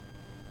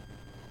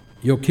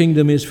Your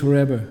kingdom is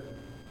forever,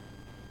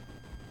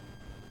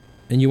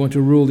 and you want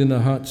to rule in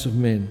the hearts of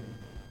men.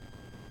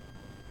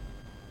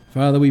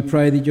 Father, we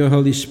pray that your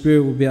Holy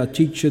Spirit will be our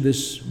teacher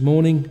this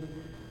morning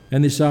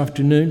and this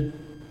afternoon,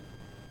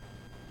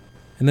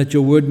 and that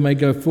your word may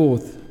go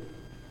forth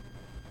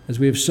as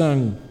we have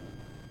sung,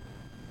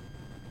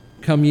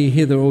 "Come ye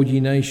hither, all ye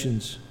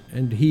nations,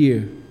 and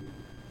hear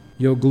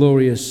your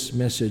glorious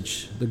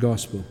message, the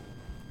gospel."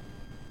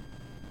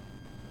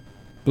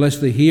 Bless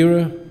the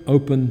hearer,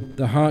 open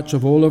the hearts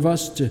of all of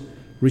us to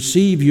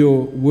receive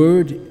your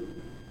word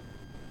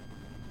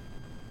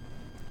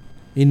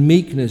in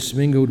meekness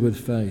mingled with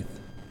faith.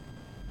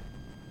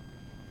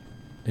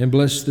 And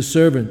bless the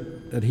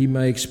servant that he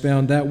may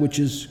expound that which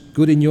is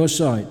good in your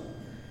sight,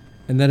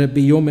 and that it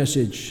be your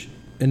message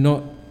and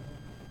not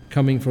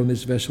coming from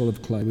this vessel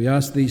of clay. We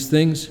ask these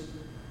things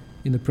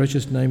in the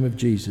precious name of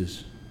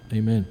Jesus.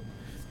 Amen.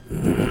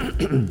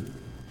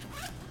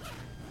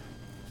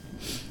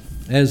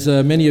 As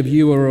many of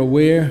you are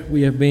aware,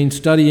 we have been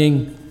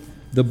studying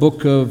the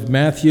book of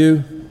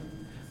Matthew,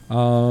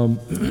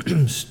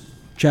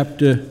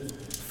 chapter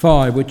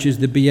 5, which is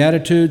the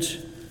Beatitudes,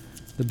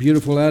 the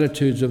beautiful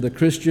attitudes of the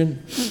Christian.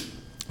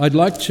 I'd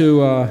like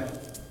to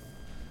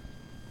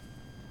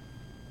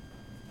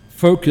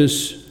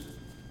focus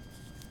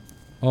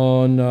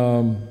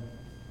on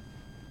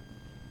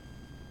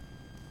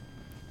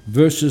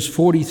verses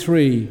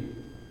 43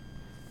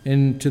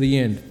 and to the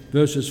end.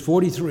 Verses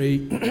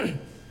 43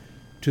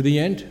 to the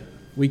end.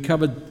 We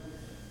covered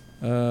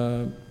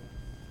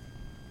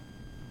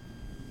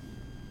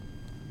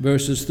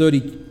verses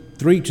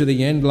 33 to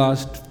the end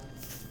last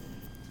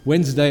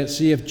Wednesday at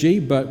CFG,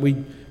 but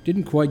we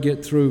didn't quite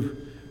get through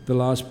the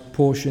last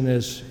portion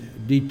as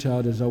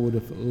detailed as I would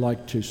have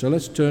liked to. So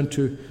let's turn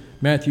to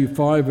Matthew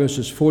 5,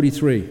 verses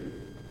 43.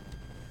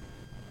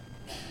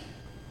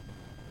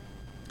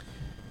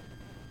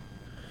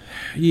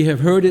 Ye have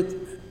heard it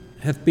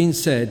hath been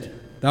said,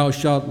 Thou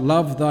shalt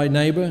love thy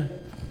neighbour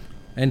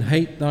and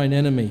hate thine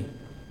enemy.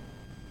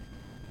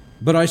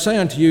 But I say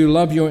unto you,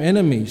 love your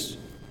enemies,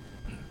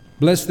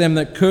 bless them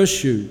that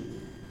curse you,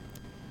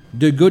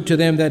 do good to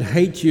them that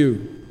hate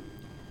you,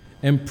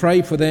 and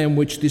pray for them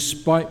which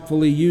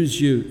despitefully use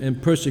you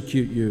and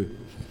persecute you,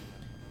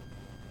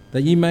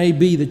 that ye may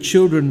be the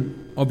children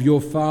of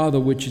your Father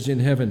which is in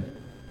heaven.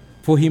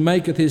 For he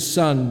maketh his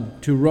sun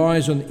to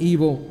rise on the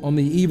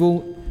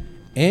evil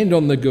and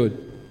on the good,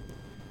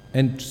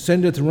 and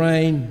sendeth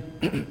rain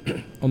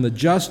on the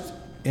just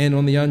and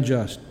on the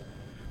unjust.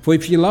 For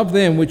if ye love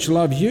them which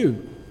love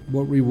you,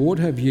 what reward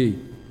have ye?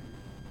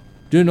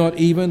 Do not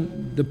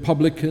even the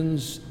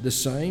publicans the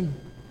same?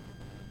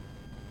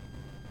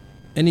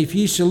 And if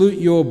ye salute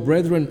your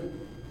brethren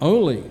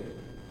only,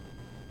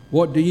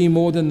 what do ye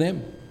more than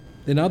them,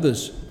 than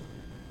others?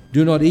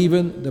 Do not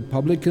even the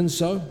publicans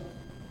so?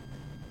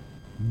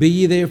 Be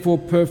ye therefore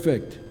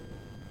perfect,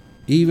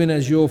 even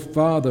as your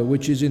Father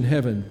which is in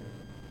heaven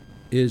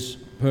is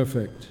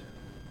perfect.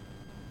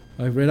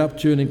 I've read up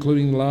to and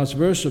including the last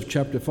verse of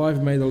chapter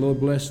 5. May the Lord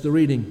bless the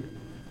reading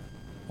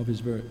of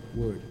his word.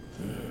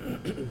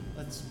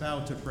 Let's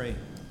bow to pray.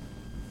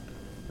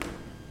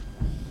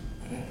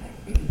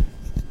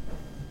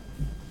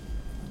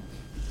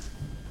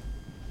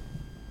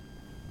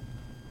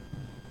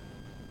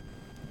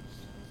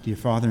 Dear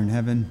Father in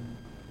heaven,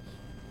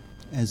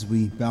 as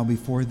we bow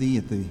before thee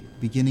at the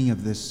beginning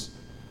of this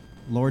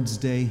Lord's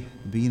Day,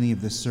 the beginning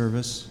of this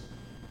service,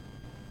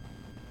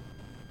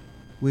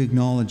 we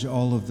acknowledge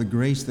all of the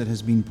grace that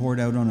has been poured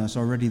out on us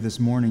already this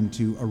morning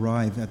to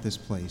arrive at this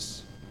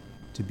place,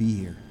 to be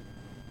here.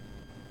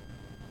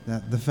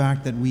 That the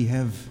fact that we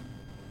have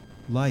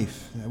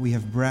life, that we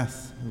have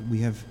breath, that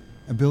we have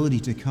ability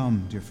to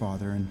come, dear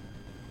Father, and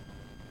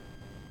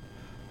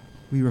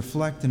we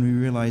reflect and we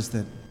realize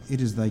that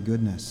it is thy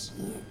goodness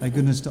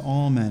to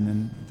all men,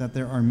 and that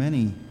there are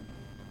many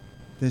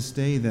this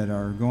day that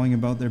are going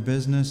about their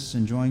business,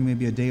 enjoying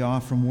maybe a day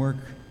off from work,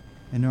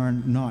 and are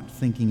not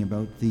thinking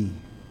about thee,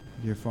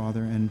 dear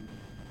Father. And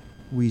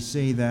we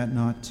say that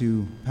not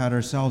to pat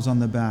ourselves on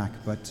the back,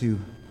 but to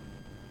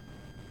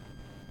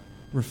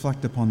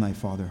reflect upon thy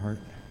Father heart,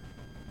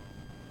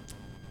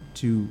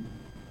 to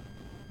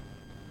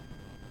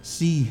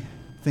see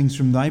things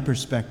from thy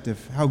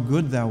perspective, how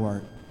good thou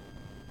art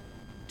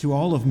to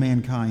all of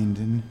mankind,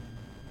 and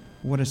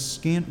what a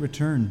scant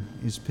return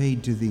is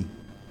paid to thee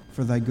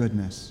for thy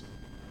goodness.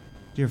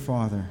 Dear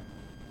Father,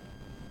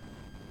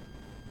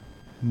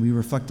 we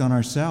reflect on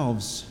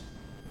ourselves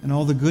and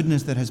all the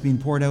goodness that has been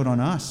poured out on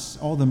us,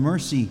 all the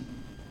mercy,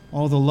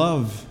 all the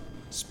love,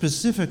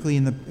 specifically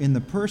in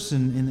the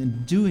person, in the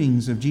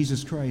doings of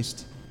Jesus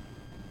Christ.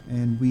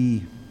 And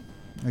we,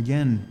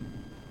 again,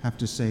 have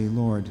to say,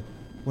 Lord,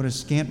 what a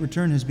scant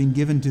return has been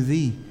given to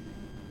thee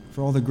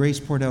for all the grace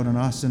poured out on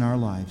us in our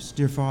lives.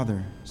 Dear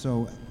Father,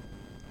 so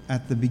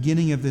at the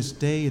beginning of this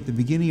day, at the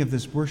beginning of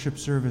this worship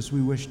service,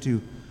 we wish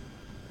to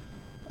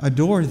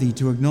adore thee,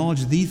 to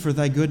acknowledge thee for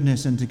thy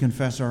goodness, and to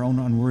confess our own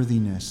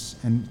unworthiness,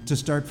 and to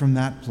start from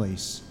that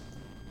place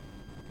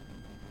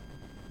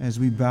as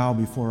we bow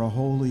before a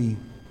holy,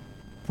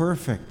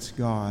 perfect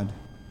God.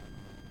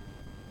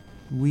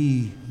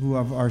 We who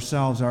of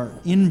ourselves are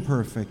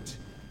imperfect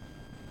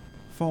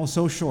fall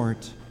so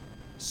short.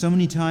 So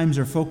many times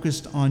are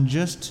focused on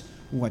just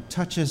what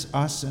touches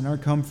us and our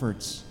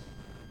comforts,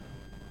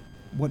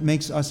 what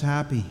makes us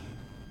happy,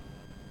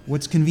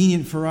 what's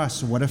convenient for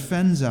us, what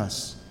offends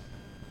us.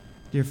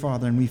 Dear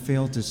Father, and we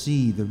fail to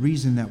see the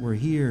reason that we're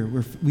here.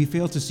 We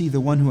fail to see the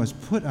one who has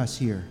put us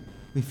here.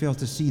 We fail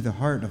to see the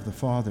heart of the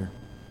Father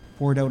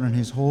poured out on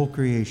his whole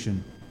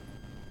creation.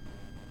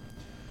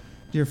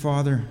 Dear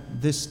Father,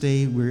 this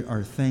day we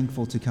are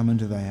thankful to come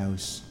into thy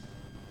house.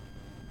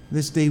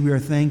 This day we are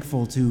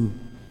thankful to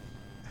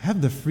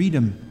have the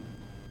freedom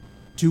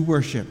to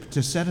worship,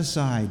 to set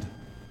aside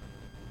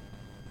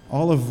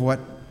all of what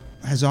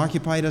has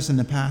occupied us in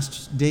the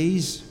past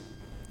days,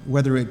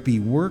 whether it be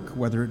work,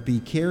 whether it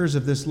be cares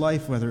of this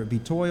life, whether it be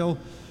toil,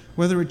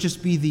 whether it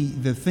just be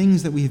the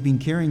things that we have been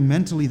carrying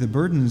mentally, the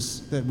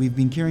burdens that we've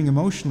been carrying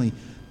emotionally,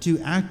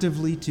 to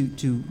actively, to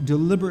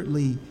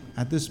deliberately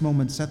at this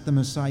moment set them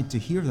aside to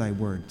hear thy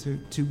word,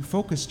 to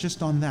focus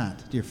just on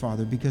that, dear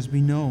Father, because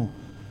we know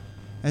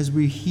as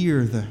we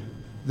hear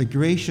the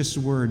gracious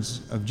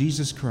words of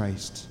Jesus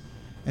Christ,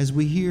 as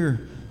we hear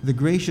the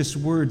gracious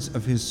words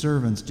of his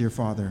servants, dear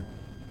Father,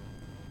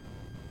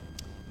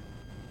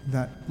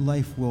 that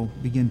life will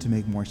begin to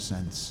make more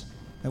sense,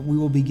 that we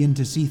will begin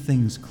to see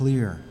things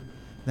clear,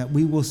 that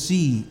we will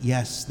see,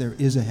 yes, there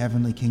is a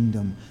heavenly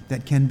kingdom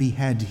that can be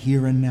had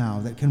here and now,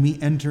 that can we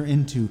enter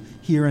into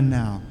here and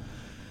now,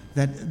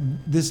 that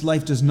this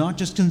life does not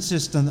just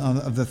consist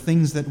of the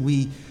things that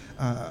we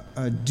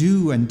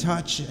do and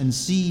touch and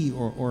see,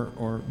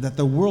 or that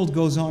the world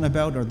goes on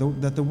about, or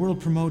that the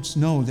world promotes.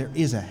 No, there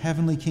is a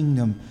heavenly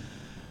kingdom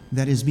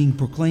that is being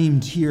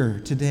proclaimed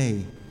here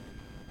today.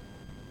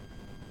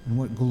 And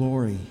what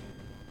glory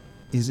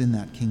is in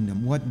that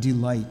kingdom. What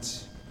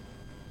delight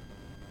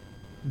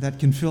that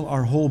can fill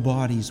our whole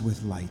bodies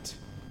with light.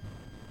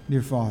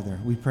 Dear Father,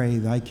 we pray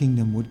thy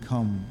kingdom would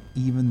come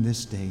even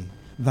this day.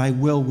 Thy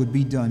will would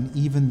be done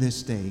even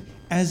this day.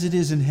 As it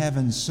is in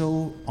heaven,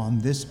 so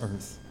on this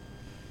earth.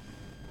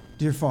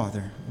 Dear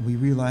Father, we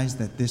realize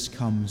that this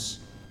comes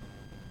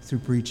through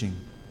preaching,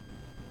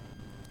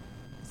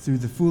 through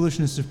the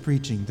foolishness of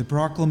preaching, the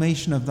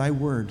proclamation of thy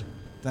word,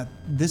 that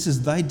this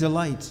is thy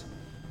delight,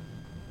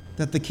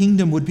 that the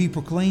kingdom would be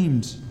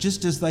proclaimed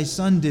just as thy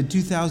Son did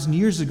 2,000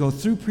 years ago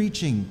through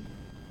preaching.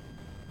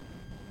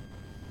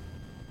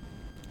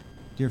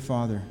 Dear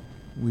Father,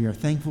 we are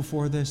thankful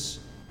for this,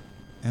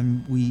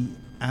 and we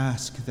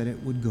ask that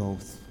it would go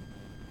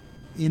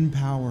in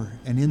power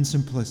and in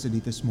simplicity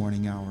this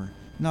morning hour,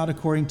 not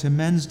according to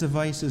men's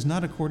devices,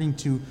 not according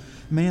to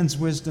man's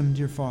wisdom,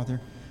 dear Father,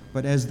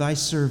 but as thy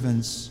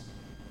servants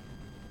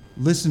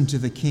listen to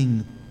the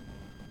King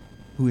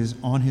who is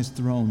on his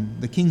throne,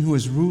 the King who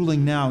is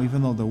ruling now,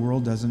 even though the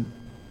world doesn't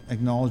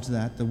acknowledge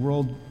that. The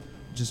world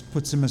just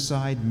puts him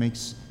aside,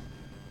 makes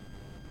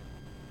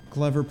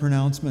clever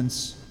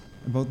pronouncements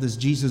about this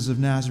Jesus of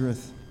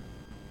Nazareth.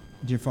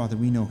 Dear Father,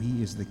 we know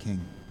he is the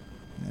King.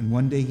 And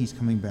one day he's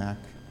coming back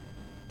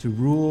to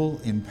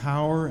rule in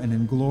power and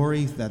in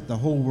glory that the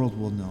whole world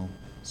will know.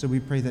 So we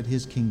pray that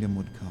his kingdom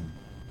would come.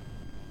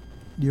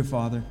 Dear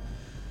Father,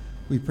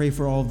 we pray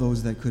for all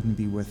those that couldn't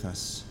be with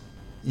us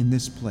in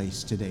this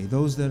place today,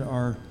 those that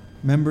are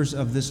members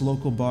of this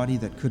local body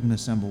that couldn't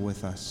assemble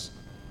with us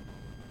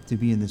to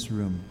be in this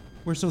room.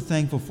 We're so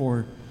thankful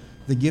for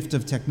the gift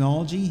of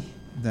technology,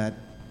 that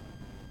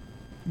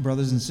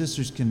brothers and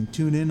sisters can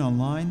tune in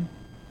online,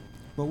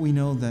 but we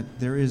know that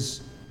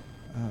there's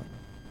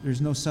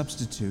no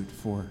substitute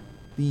for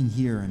being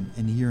here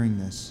and hearing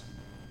this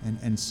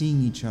and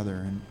seeing each other.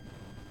 And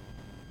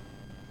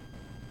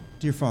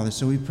dear Father,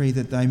 so we pray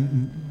that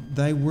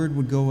thy word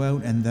would go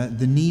out, and that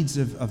the needs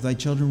of thy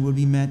children would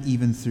be met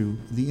even through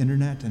the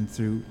internet and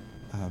through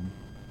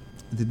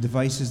the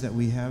devices that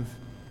we have,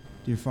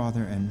 dear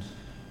Father, and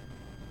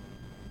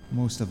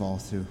most of all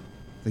through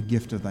the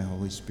gift of thy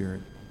Holy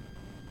Spirit,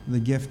 the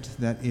gift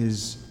that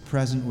is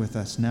present with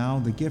us now,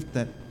 the gift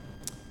that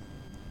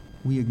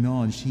we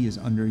acknowledge he is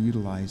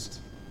underutilized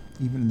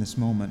even in this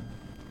moment,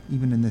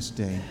 even in this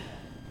day.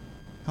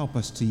 Help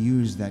us to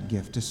use that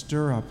gift, to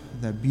stir up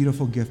that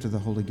beautiful gift of the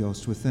Holy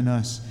Ghost within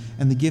us,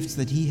 and the gifts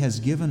that he has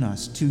given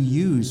us to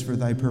use for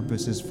thy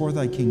purposes, for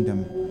thy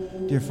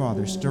kingdom. Dear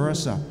Father, stir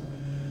us up,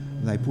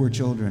 thy poor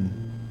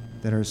children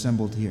that are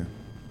assembled here.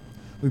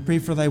 We pray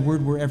for thy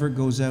word wherever it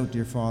goes out,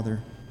 dear Father,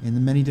 in the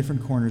many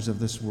different corners of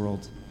this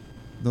world.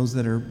 Those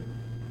that are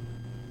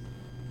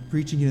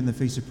preaching it in the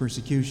face of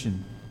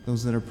persecution,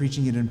 those that are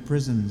preaching it in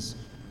prisons,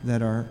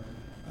 that are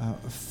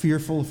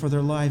fearful for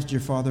their lives, dear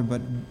Father,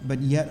 but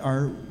yet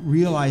are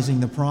realizing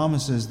the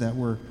promises that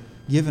were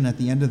given at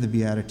the end of the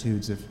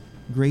Beatitudes of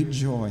great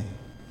joy.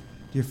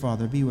 Dear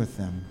Father, be with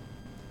them.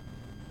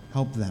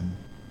 Help them.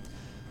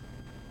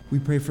 We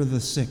pray for the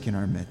sick in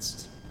our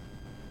midst.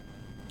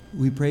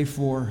 We pray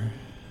for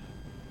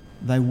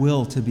thy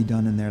will to be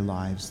done in their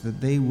lives,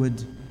 that they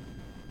would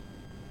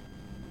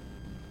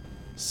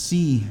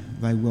see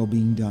thy will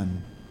being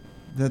done,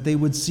 that they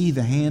would see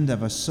the hand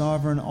of a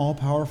sovereign,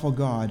 all-powerful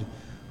God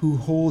who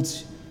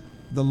holds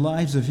the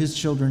lives of his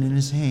children in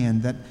his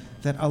hand,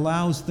 that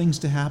allows things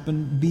to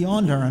happen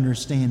beyond our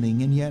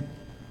understanding, and yet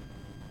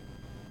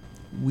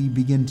we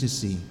begin to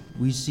see.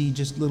 We see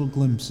just little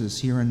glimpses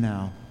here and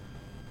now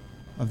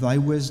of thy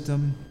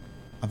wisdom,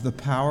 of the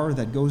power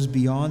that goes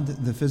beyond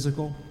the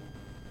physical.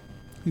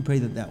 We pray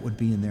that that would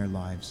be in their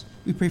lives.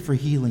 We pray for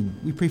healing.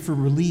 We pray for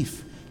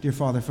relief, dear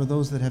Father, for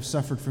those that have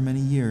suffered for many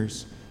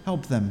years.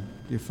 Help them,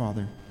 dear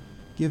Father.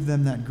 Give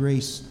them that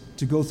grace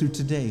to go through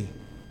today,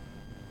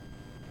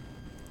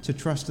 to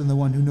trust in the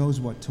one who knows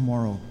what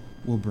tomorrow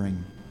will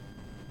bring.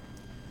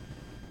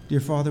 Dear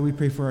Father, we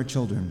pray for our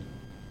children.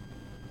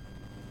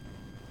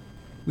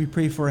 We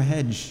pray for a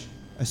hedge,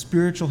 a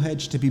spiritual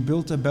hedge to be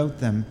built about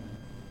them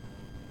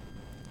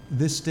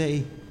this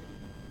day.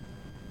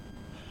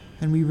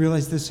 And we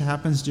realize this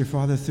happens, dear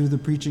Father, through the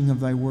preaching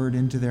of thy word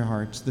into their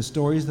hearts. The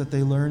stories that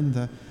they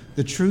learn,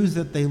 the truths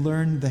that they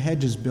learn, the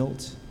hedge is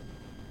built.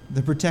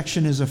 The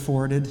protection is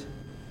afforded.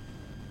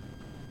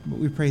 But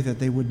we pray that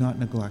they would not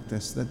neglect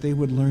this, that they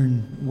would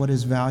learn what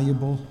is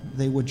valuable.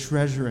 They would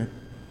treasure it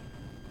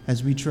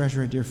as we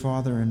treasure it, dear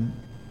Father. And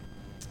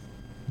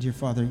dear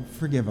Father,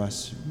 forgive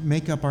us.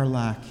 Make up our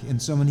lack in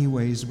so many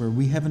ways where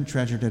we haven't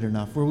treasured it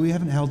enough, where we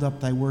haven't held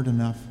up thy word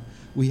enough.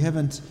 We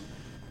haven't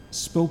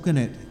spoken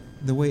it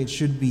the way it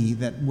should be,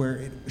 that where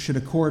it should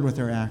accord with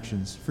our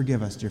actions.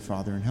 Forgive us, dear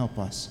Father, and help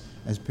us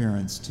as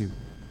parents to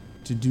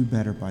do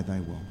better by thy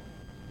will.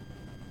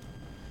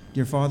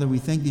 Dear Father, we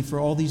thank thee for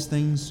all these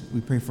things.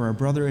 We pray for our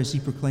brother as he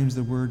proclaims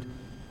the word.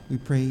 We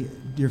pray,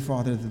 dear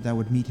Father, that thou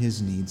would meet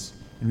his needs.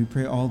 And we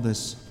pray all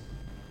this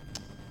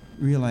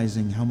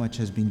realizing how much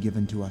has been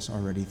given to us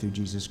already through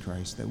Jesus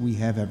Christ, that we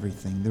have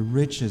everything, the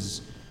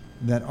riches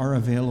that are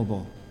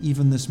available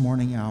even this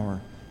morning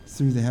hour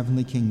through the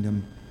heavenly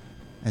kingdom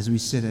as we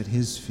sit at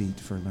his feet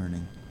for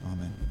learning.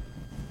 Amen.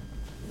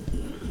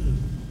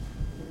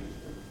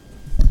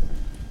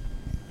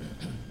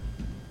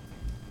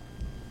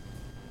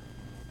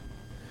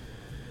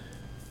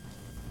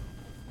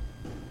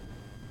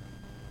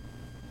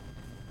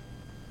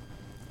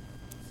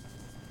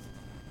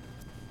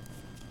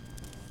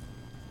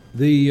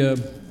 The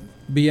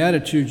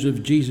Beatitudes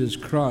of Jesus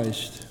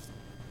Christ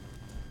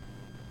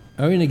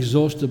are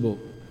inexhaustible.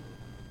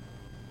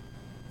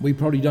 We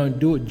probably don't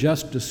do it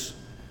justice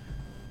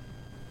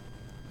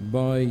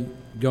by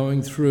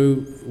going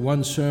through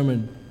one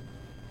sermon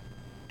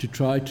to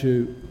try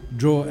to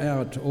draw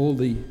out all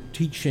the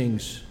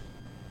teachings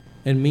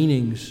and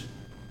meanings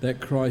that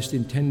Christ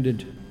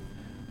intended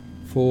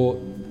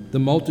for the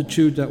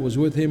multitude that was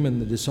with him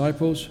and the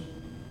disciples.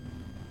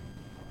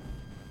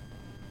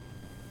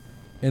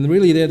 And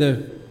really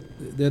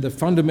they're the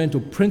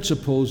fundamental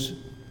principles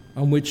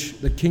on which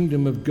the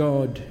kingdom of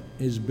God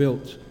is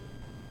built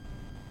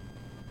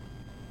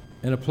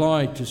and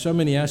applied to so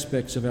many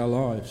aspects of our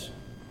lives.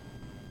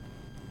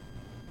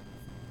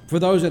 For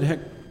those that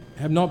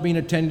have not been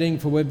attending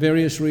for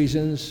various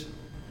reasons,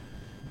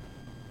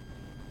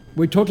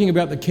 we're talking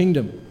about the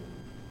kingdom.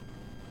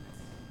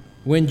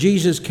 When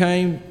Jesus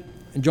came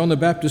and John the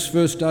Baptist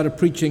first started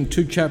preaching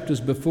 2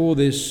 chapters before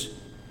this,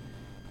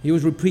 he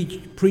was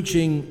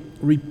preaching,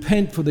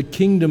 repent, for the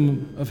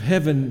kingdom of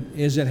heaven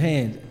is at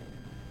hand.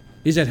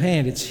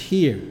 It's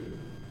here.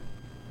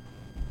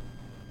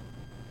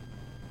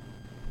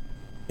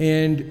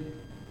 And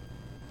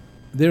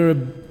there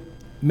are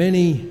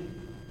many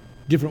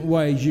different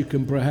ways you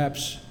can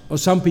perhaps, or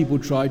some people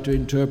try to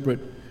interpret,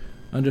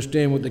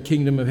 understand what the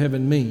kingdom of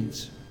heaven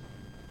means.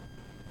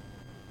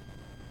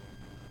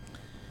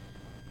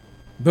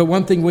 But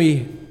one thing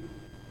we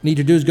need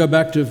to do is go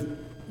back to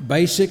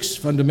basics,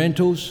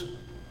 fundamentals,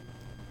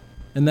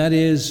 and that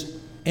is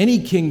any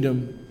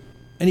kingdom,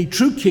 any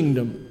true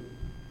kingdom,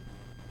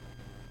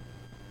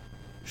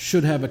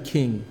 should have a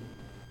king.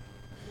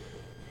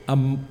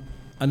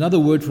 Another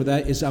word for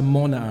that is a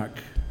monarch,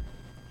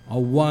 a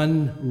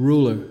one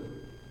ruler,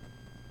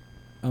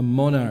 a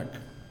monarch.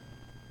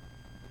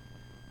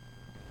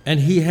 And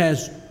he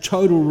has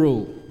total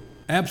rule,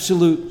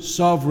 absolute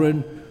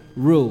sovereign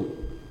rule.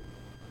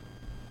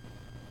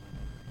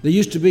 There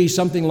used to be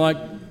something like,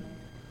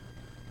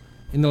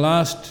 in the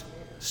last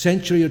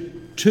century or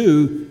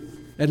two,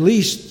 at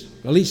least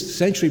a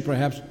century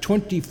perhaps,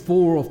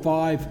 24 or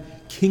 5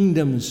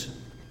 kingdoms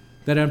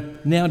that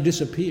have now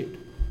disappeared.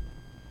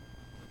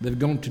 They've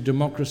gone to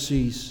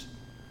democracies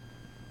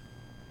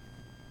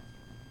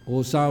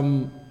or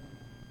some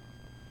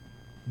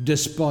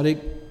despotic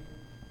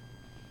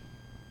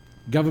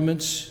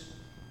governments.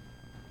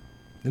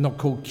 They're not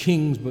called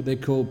kings, but they're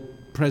called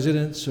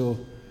presidents or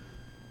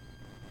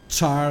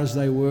tsars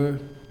they were.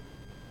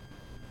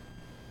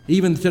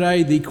 Even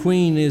today, the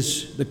Queen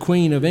is the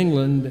Queen of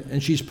England,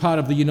 and she's part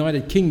of the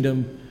United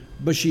Kingdom,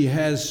 but she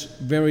has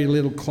very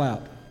little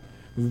clout,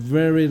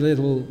 very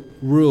little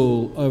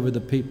rule over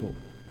the people.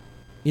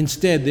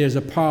 Instead, there's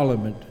a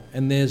parliament,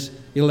 and there's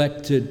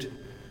elected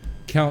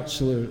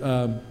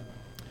councillor,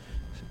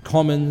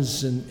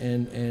 commons,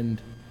 and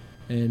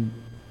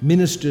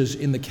ministers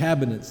in the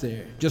cabinets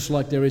there, just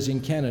like there is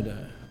in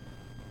Canada.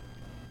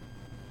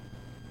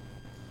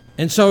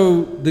 And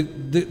so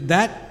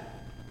that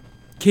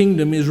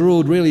kingdom is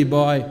ruled really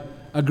by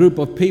a group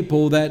of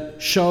people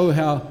that show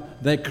how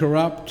they're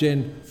corrupt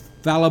and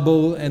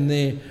fallible, and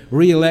they're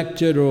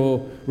re-elected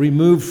or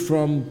removed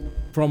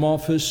from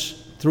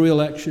office through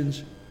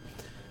elections.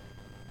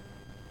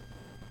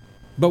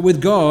 But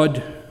with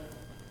God,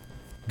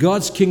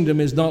 God's kingdom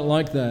is not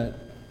like that.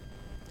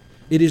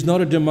 It is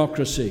not a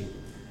democracy.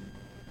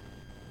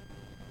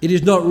 It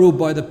is not ruled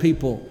by the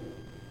people.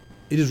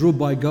 It is ruled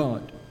by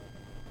God.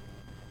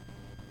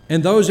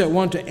 And those that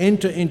want to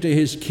enter into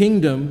His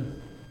kingdom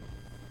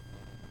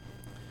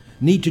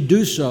need to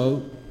do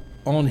so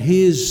on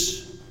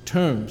His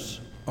terms,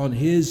 on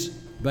His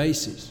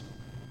basis.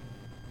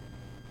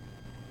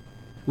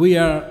 We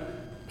are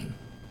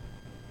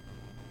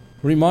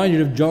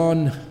reminded of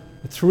John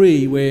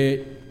 3,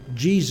 where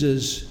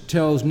Jesus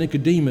tells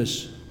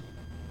Nicodemus,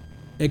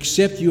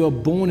 except you are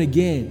born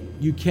again,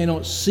 you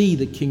cannot see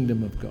the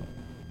kingdom of God.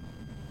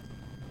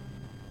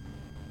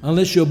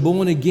 Unless you're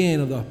born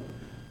again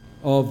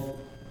of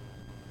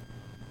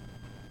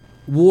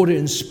water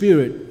and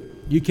spirit,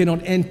 you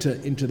cannot enter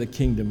into the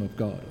kingdom of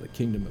God, or the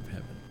kingdom of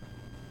heaven.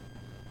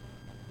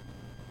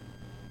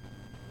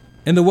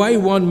 And the way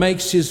one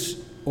makes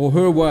his or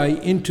her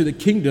way into the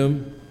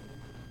kingdom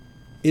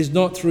is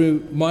not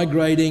through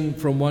migrating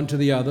from one to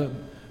the other,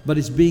 but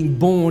it's being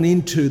born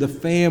into the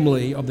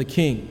family of the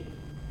King.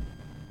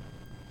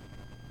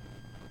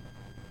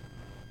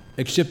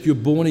 Except you're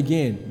born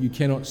again, you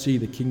cannot see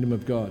the kingdom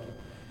of God.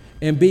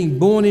 And being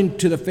born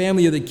into the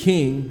family of the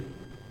King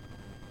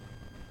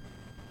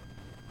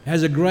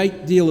has a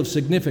great deal of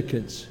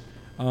significance.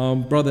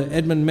 Brother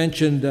Edmund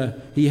mentioned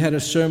he had a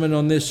sermon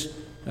on this,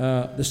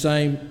 the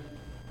same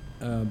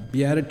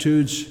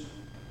Beatitudes.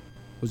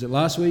 Was it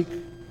last week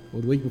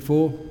or the week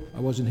before? I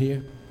wasn't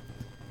here.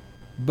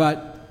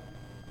 But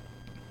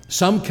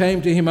some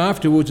came to him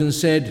afterwards and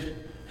said,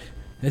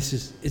 it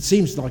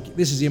seems like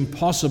this is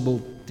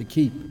impossible to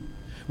keep.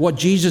 What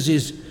Jesus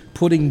is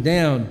putting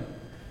down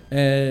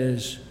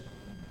as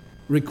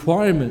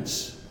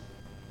requirements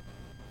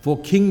for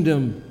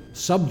kingdom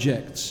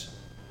subjects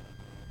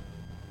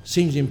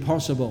seems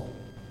impossible.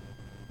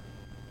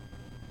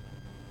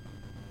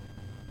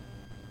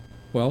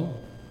 Well,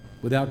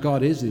 without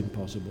God it is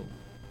impossible.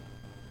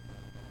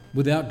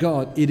 Without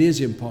God it is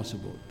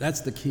impossible.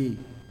 That's the key.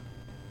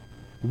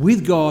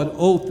 With God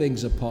all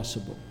things are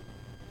possible.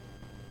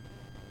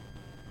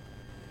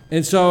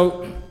 And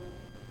so,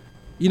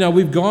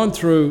 we've gone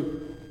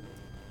through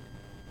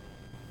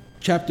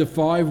chapter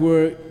 5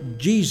 where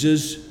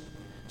Jesus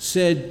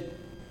said,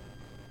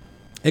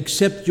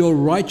 except your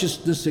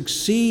righteousness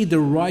exceed the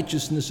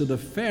righteousness of the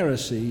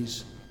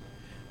Pharisees,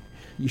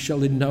 you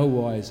shall in no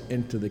wise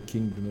enter the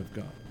kingdom of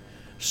God.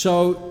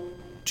 So,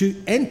 to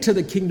enter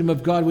the kingdom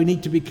of God, we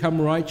need to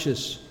become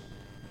righteous.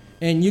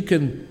 And you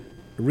can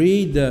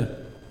read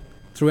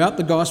throughout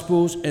the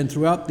Gospels and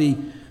throughout the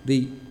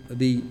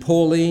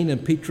Pauline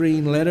and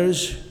Petrine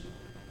letters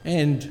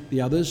and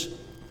the others,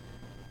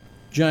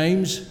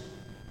 James,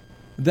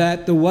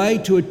 that the way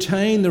to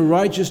attain the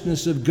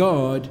righteousness of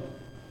God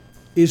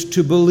is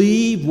to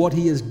believe what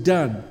He has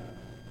done.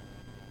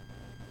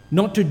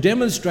 Not to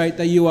demonstrate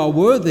that you are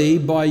worthy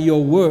by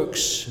your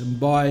works and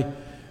by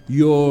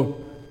your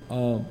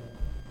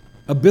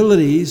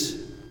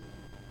abilities,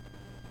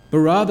 but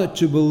rather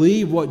to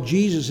believe what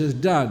Jesus has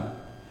done.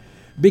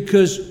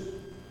 Because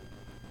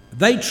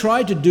they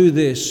tried to do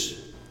this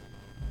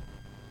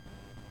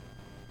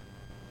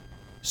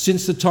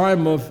since the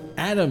time of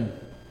Adam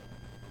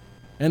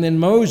and then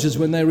Moses,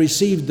 when they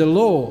received the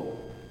law.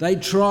 They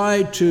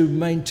tried to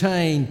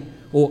maintain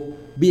or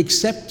be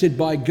accepted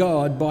by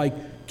God by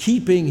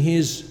keeping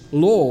His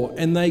law,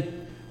 and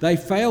they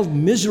failed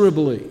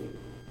miserably.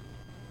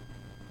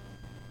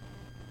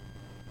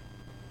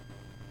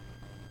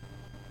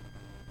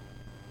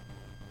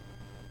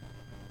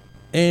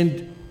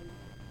 And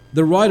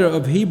the writer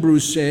of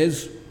Hebrews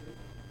says,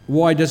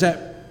 why does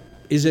that?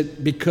 Is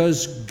it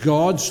because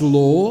God's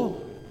law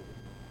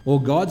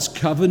or God's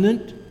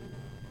covenant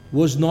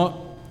was not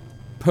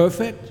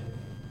perfect?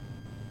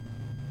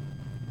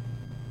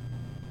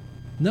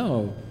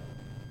 No.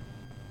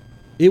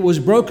 It was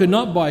broken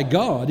not by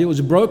God, it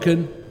was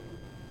broken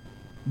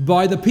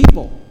by the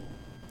people.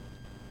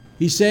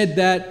 He said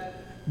that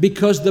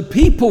because the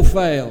people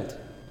failed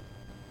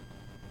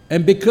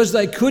and because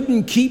they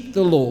couldn't keep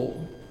the law,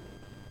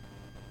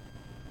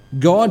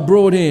 God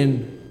brought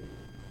in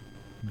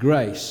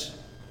grace.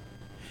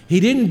 He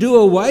didn't do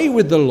away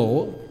with the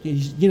law.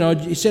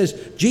 He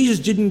says Jesus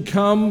didn't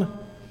come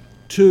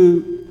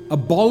to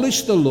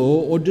abolish the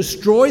law or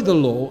destroy the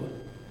law.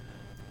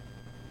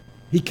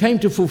 He came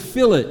to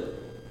fulfill it.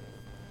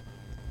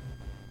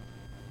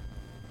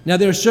 Now,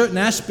 there are certain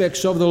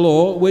aspects of the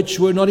law which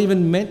were not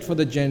even meant for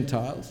the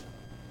Gentiles.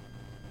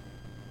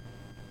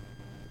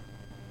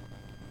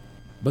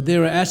 But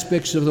there are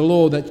aspects of the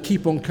law that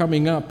keep on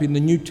coming up in the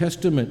New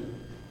Testament.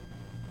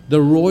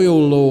 The royal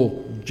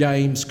law,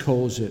 James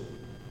calls it.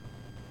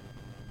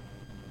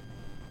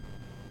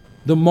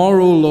 the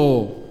moral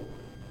law,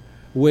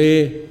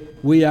 where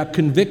we are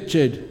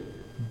convicted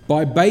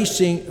by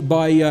breaking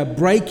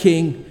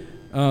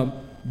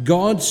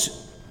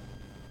God's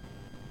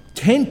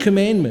 10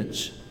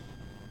 commandments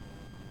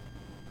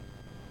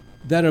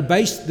that are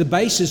the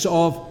basis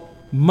of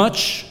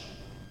much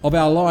of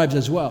our lives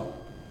as well.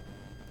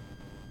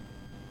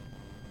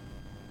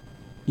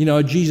 You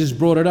know, Jesus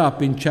brought it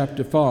up in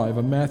chapter 5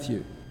 of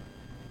Matthew.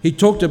 He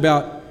talked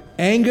about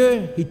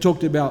anger, he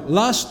talked about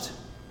lust,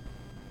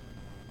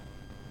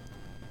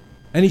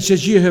 and he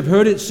says, you have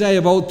heard it say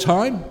of old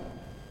time,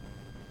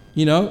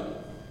 you know,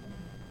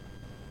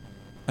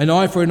 an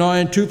eye for an eye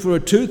and tooth for a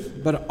tooth.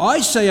 But I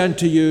say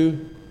unto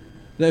you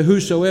that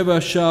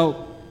whosoever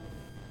shall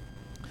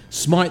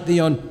smite thee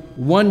on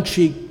one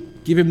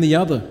cheek, give him the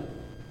other.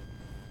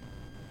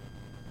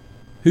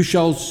 Who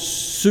shall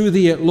sue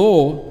thee at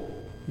law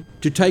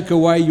to take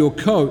away your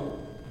coat,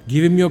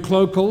 give him your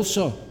cloak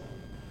also.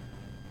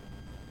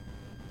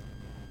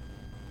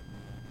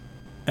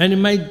 And it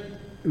made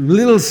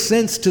little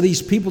sense to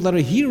these people that are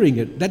hearing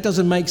it. That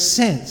doesn't make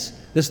sense.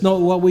 That's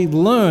not what we've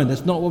learned.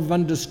 That's not what we've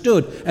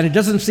understood. And it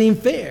doesn't seem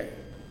fair.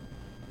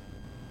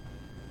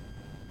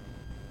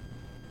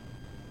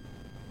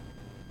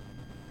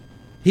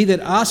 He that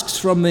asks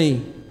from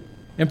thee,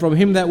 and from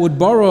him that would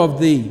borrow of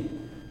thee,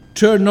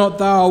 turn not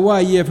thou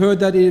away. Ye have heard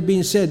that it had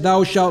been said,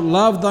 thou shalt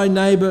love thy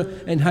neighbor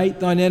and hate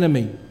thine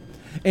enemy.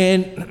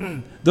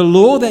 And the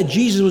law that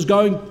Jesus was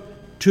going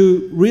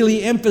to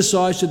really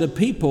emphasize to the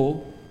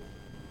people,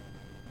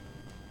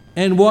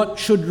 and what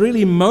should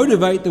really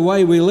motivate the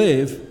way we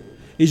live,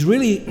 is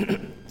really,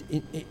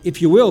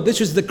 if you will,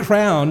 this is the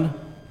crown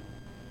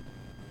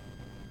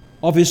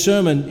of his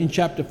sermon in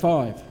chapter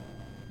 5.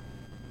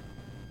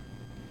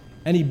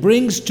 And he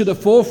brings to the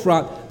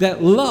forefront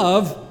that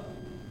love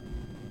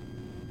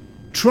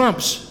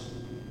trumps,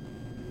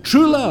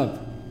 true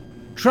love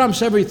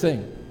trumps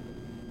everything.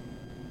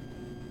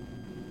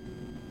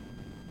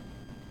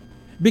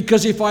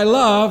 Because if I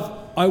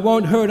love, I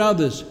won't hurt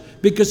others.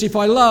 Because if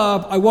I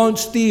love, I won't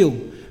steal.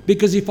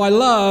 Because if I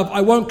love,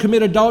 I won't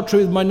commit adultery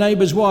with my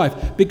neighbor's wife.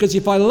 Because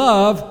if I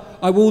love,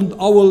 I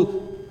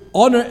will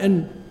honor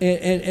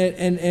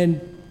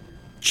and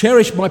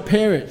cherish my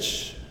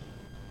parents.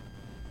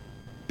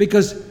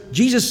 Because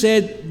Jesus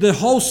said the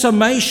whole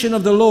summation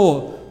of the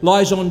law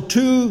lies on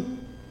two,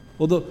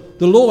 or the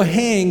law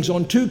hangs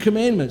on two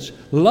commandments.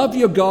 Love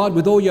your God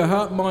with all your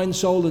heart, mind,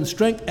 soul, and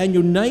strength, and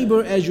your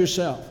neighbor as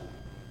yourself.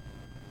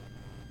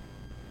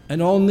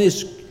 And on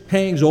this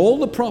hangs all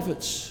the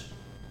prophets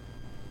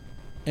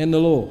and the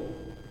law.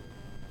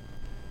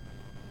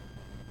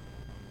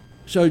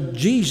 So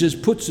Jesus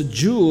puts a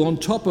jewel on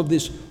top of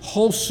this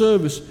whole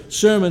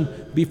sermon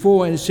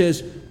before, and it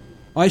says,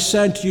 I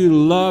say unto you,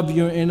 love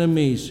your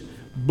enemies,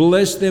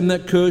 bless them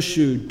that curse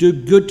you, do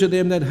good to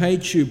them that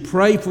hate you,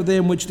 pray for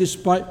them which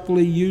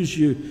despitefully use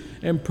you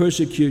and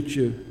persecute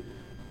you.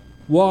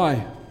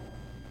 Why?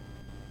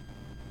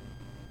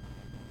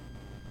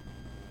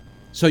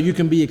 So you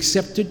can be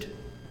accepted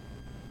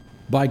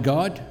by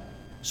God,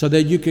 so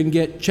that you can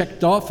get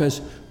checked off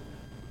as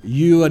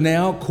you are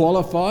now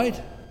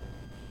qualified?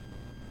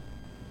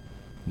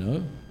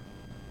 No.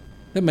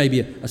 That may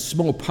be a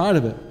small part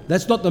of it.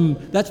 That's not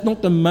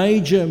the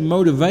major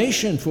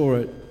motivation for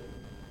it.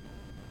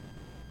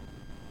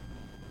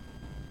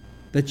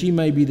 That ye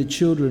may be the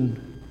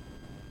children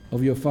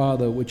of your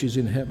Father which is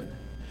in heaven.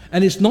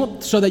 And it's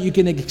not so that you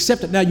can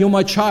accept it. Now you're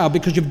my child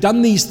because you've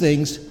done these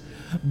things,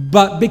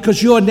 but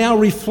because you are now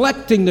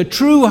reflecting the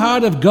true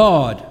heart of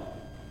God.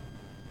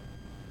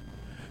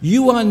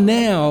 You are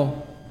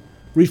now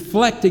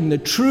reflecting the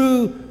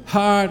true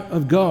heart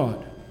of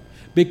God.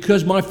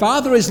 Because my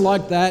Father is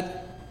like that,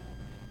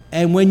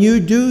 and when you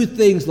do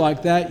things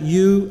like that,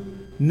 you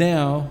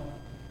now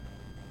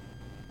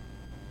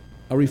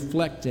are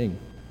reflecting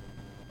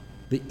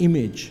the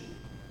image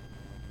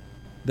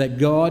that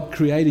God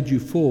created you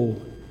for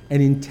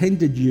and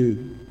intended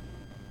you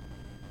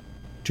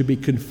to be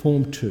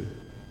conformed to.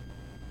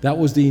 That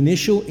was the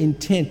initial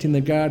intent in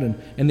the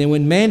garden. And then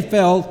when man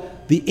fell,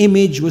 the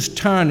image was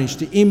tarnished,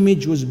 the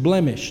image was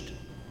blemished.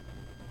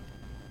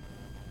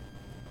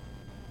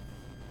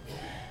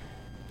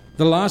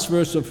 The last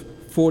verse of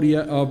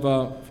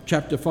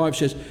chapter 5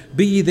 says,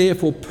 be ye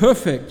therefore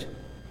perfect,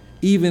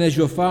 even as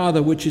your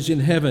Father which is in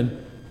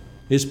heaven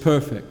is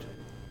perfect.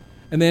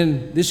 And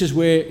then this is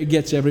where it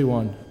gets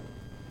everyone.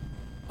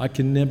 I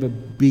can never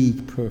be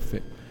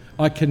perfect.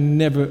 I can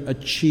never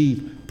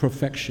achieve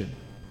perfection.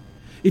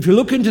 If you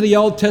look into the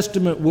Old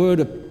Testament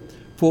word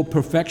for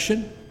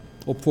perfection,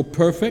 or for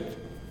perfect,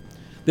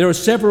 there are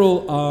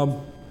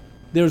several,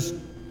 there's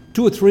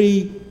 2 or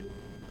 3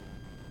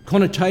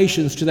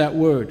 connotations to that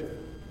word.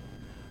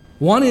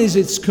 One is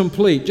it's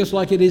complete, just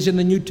like it is in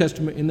the New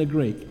Testament in the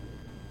Greek.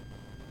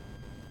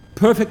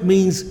 Perfect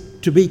means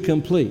to be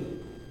complete.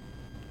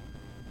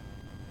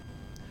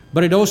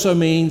 But it also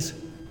means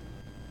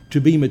to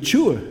be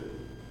mature.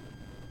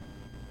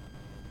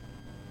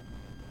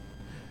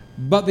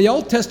 But the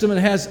Old Testament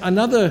has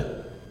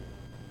another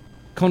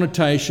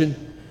connotation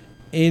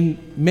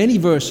in many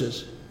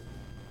verses.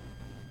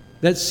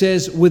 that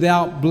says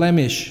without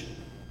blemish.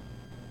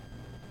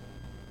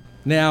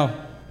 Now,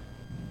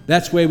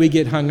 that's where we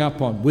get hung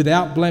up on,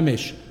 without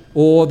blemish.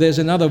 Or there's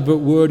another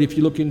word, if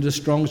you look into the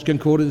Strong's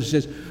Concordance,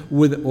 it says,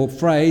 or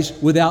phrase,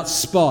 without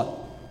spot.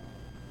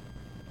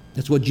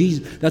 That's what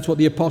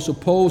the Apostle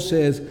Paul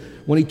says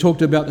when he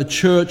talked about the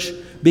church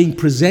being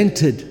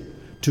presented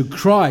to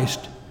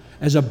Christ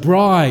as a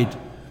bride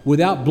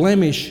without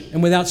blemish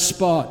and without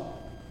spot.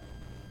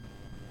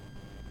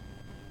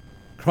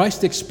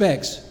 Christ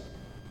expects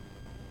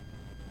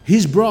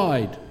his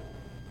bride,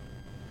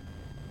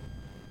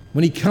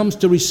 when he comes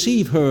to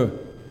receive her,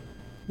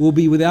 will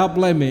be without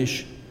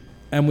blemish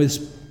and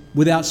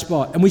without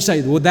spot. And we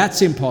say, well,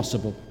 that's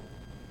impossible.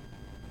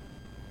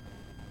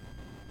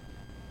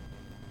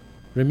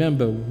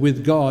 Remember,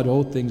 with God,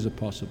 all things are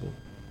possible.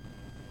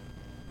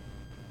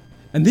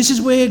 And this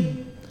is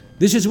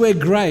where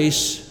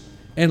grace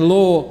and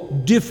law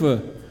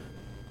differ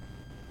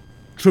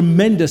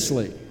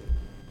tremendously.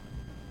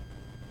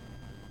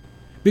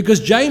 Because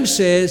James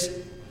says,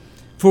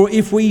 for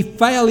if we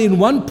fail in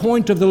one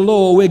point of the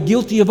law, we're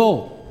guilty of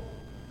all.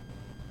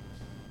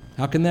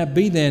 How can that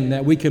be then,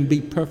 that we can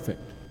be perfect?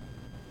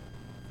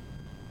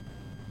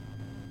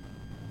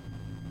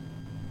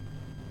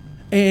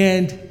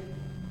 And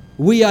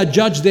we are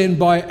judged then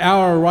by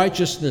our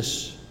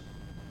righteousness.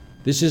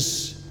 This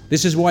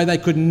is why they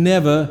could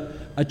never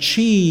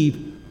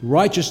achieve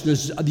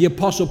righteousness. The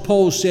Apostle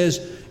Paul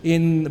says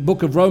in the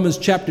book of Romans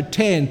chapter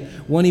 10,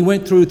 when he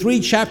went through 3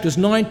 chapters,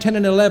 9, 10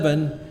 and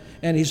 11,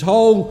 and his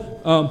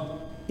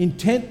whole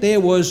intent there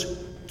was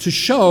to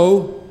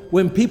show,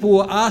 when people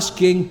were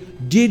asking,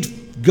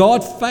 did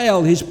God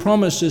fail his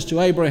promises to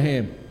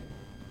Abraham?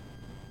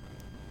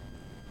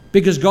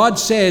 Because God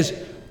says,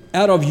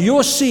 out of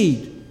your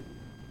seed,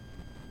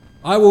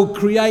 I will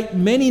create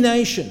many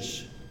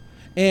nations.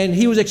 And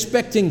he was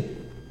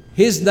expecting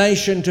his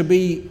nation to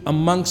be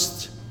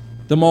amongst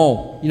them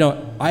all. You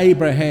know,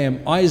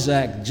 Abraham,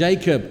 Isaac,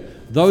 Jacob,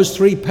 those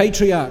 3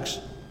 patriarchs.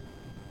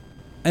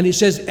 And he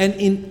says, and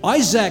in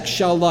Isaac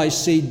shall thy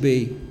seed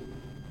be.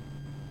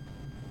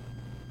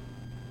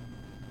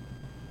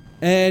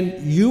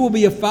 And you will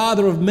be a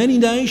father of many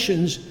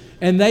nations,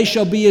 and they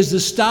shall be as the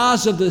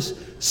stars of the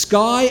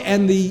sky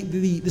and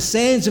the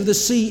sands of the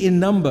sea in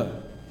number.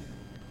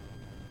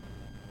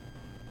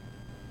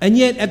 And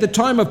yet, at the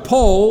time of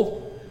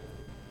Paul,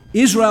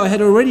 Israel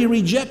had already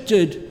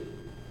rejected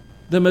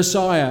the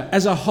Messiah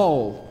as a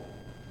whole.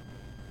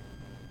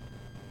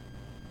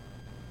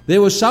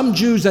 There were some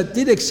Jews that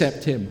did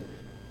accept him.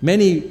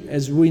 Many,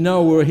 as we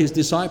know, were his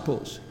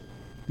disciples,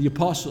 the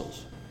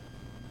apostles.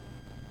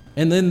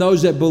 And then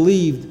those that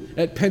believed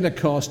at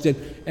Pentecost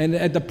and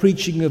at the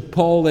preaching of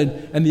Paul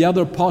and the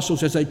other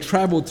apostles as they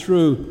traveled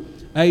through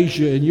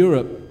Asia and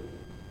Europe.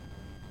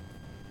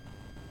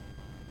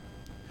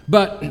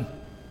 But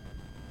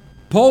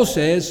Paul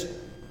says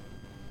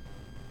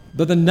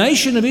that the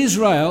nation of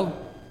Israel,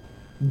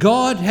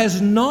 God has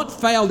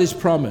not failed his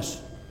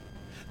promise.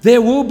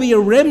 There will be a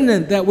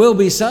remnant that will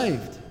be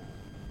saved.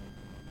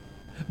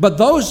 But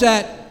those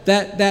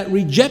that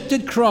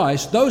rejected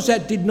Christ, those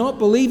that did not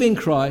believe in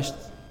Christ,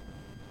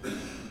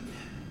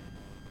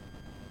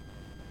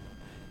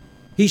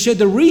 he said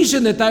the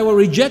reason that they were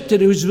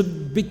rejected was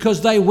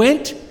because they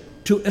went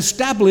to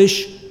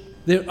establish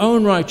their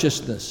own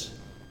righteousness.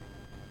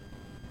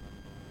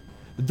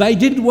 They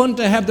didn't want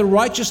to have the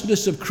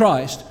righteousness of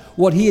Christ,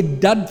 what he had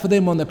done for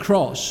them on the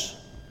cross.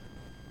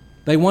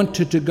 They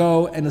wanted to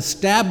go and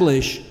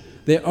establish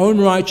their own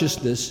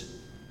righteousness,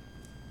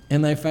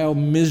 and they failed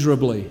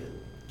miserably.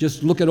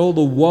 Just look at all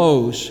the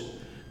woes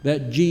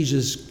that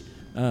Jesus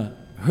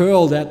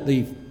hurled at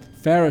the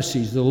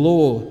Pharisees, the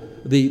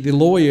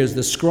lawyers,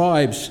 the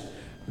scribes,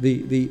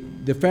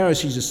 the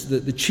Pharisees,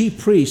 the chief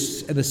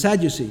priests, and the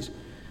Sadducees.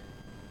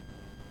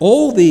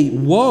 All the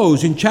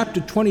woes in chapter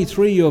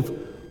 23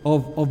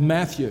 of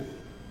Matthew.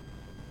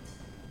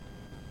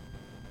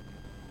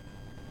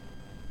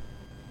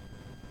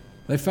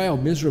 They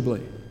failed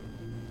miserably.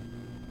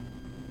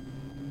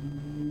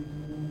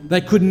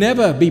 They could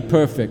never be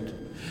perfect.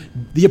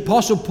 The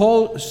Apostle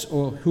Paul,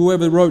 or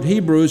whoever wrote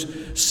Hebrews,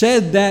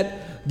 said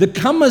that the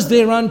comers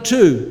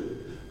thereunto,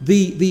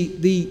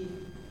 the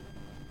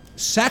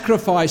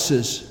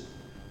sacrifices,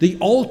 the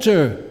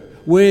altar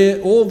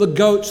where all the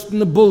goats and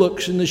the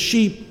bullocks and the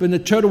sheep and the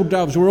turtle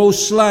doves were all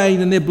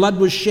slain and their blood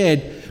was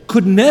shed,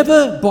 could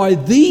never by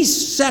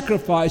these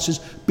sacrifices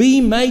be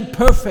made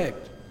perfect.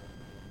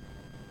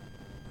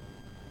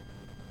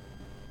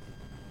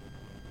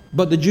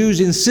 But the Jews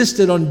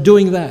insisted on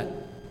doing that,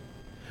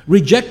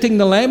 rejecting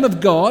the Lamb of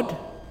God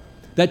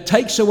that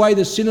takes away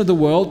the sin of the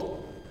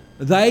world.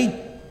 They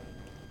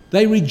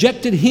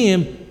rejected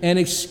him and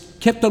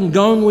kept on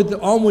going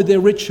on with their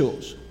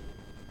rituals.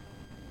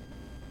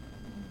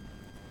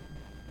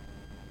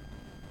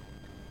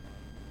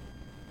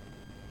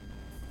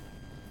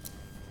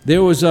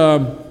 There was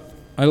I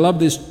love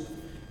this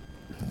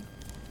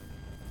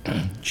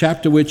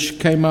chapter which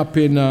came up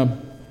in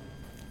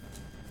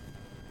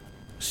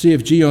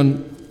CFG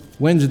on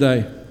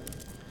Wednesday,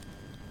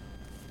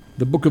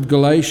 the book of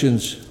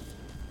Galatians.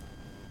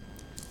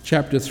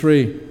 chapter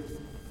 3.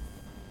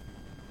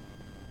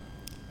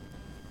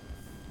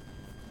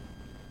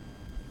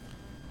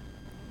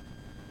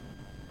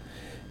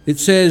 It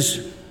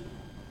says,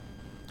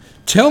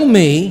 "Tell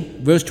me,"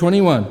 verse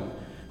 21,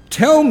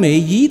 "tell me,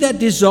 ye that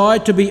desire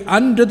to be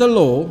under the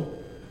law,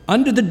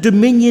 under the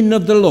dominion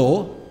of the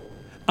law,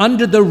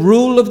 under the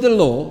rule of the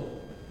law,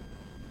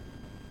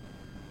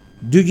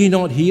 do ye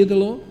not hear the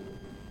law?"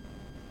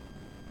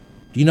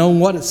 Do you know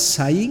what it's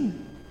saying?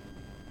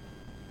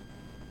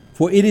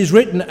 "For it is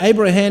written,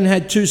 Abraham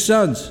had two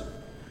sons,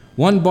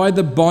 one by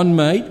the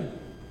bondmaid,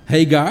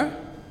 Hagar,"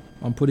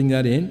 I'm putting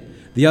that in,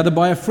 "the other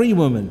by a free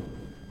woman,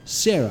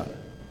 Sarah.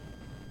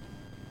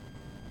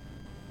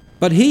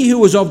 But he who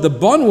was of the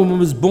bondwoman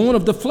was born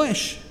of the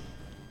flesh,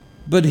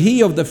 but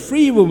he of the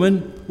free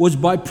woman was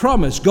by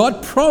promise."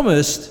 God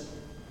promised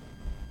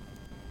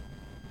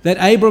that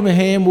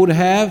Abraham would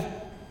have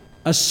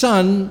a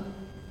son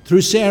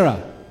through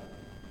Sarah.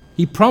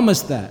 He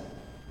promised that.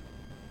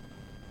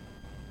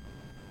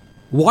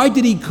 Why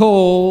did he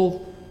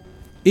call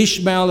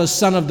Ishmael a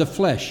son of the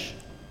flesh?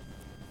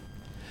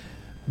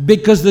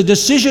 Because the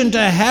decision to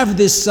have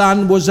this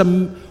son was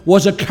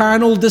a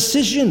carnal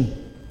decision.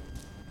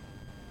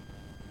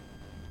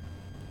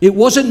 It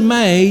wasn't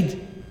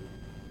made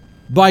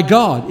by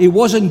God. It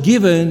wasn't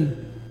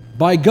given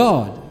by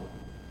God.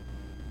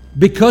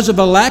 Because of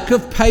a lack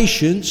of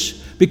patience,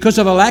 because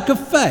of a lack of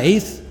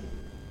faith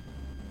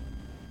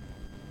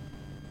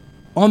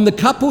on the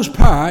couple's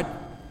part,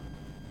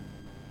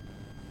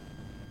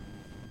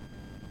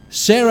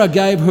 Sarah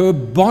gave her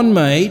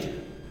bondmaid,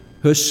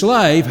 her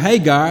slave,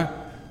 Hagar,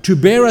 to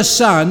bear a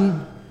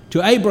son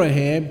to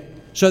Abraham,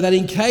 so that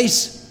in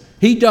case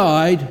he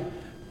died,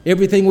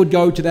 everything would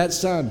go to that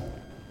son.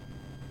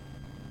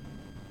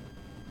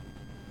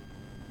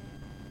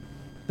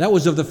 That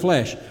was of the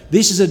flesh.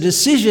 This is a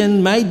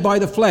decision made by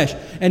the flesh.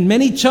 And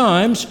many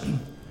times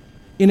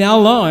in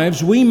our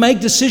lives, we make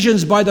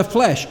decisions by the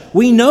flesh.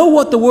 We know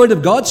what the Word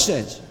of God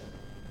says.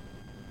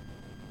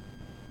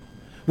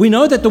 We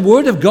know that the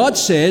Word of God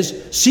says,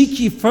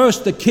 "Seek ye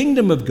first the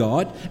kingdom of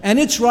God and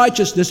its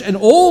righteousness, and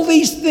all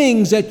these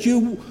things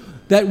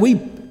that we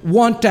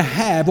want to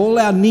have, all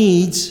our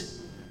needs,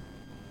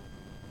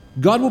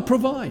 God will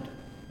provide."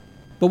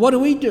 But what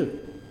do?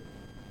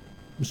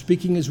 I'm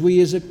speaking as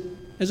we as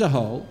a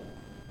whole.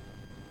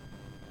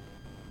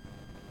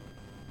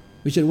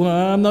 We said, "Well,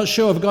 I'm not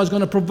sure if God's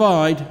going to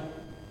provide.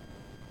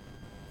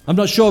 I'm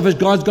not sure if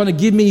God's going to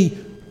give me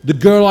the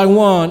girl I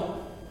want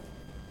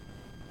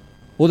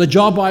or the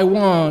job I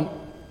want,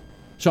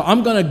 so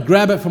I'm going to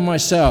grab it for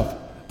myself.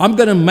 I'm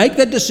going to make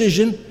that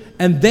decision,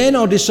 and then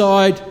I'll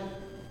decide,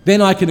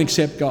 then I can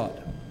accept God."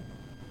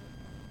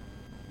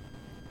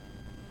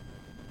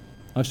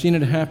 I've seen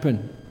it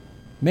happen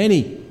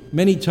many,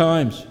 many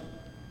times.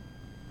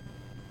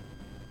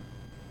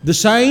 The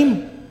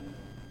same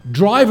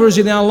drivers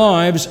in our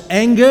lives,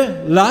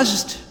 anger,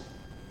 lust,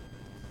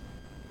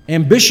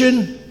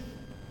 ambition,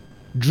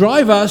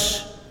 drive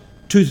us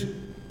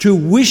to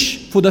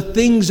wish for the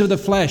things of the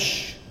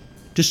flesh,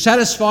 to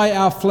satisfy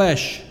our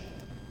flesh.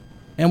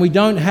 And we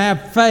don't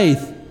have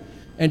faith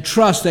and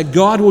trust that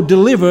God will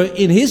deliver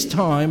in His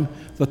time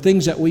the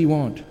things that we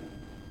want.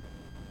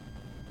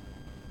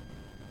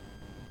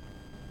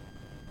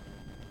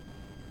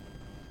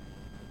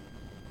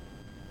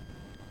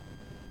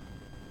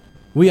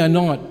 We are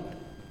not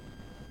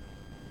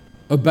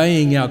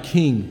obeying our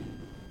King.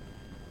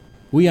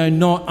 We are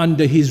not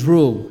under His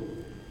rule.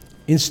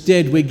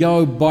 Instead, we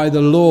go by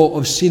the law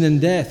of sin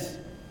and death.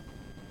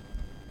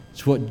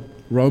 That's what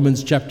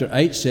Romans chapter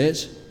 8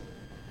 says.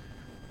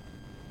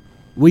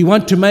 We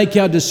want to make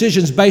our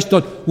decisions based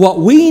on what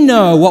we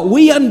know, what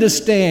we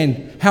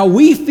understand, how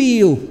we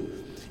feel,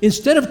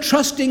 instead of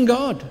trusting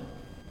God.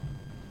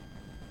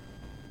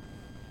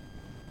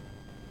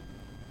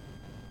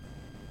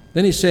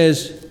 Then he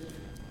says,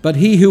 "But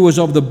he who was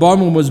of the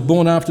bondwoman was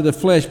born after the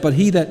flesh, but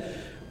he that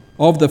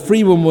of the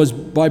free woman was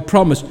by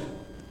promise."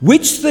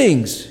 Which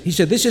things? He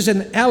said, this is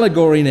an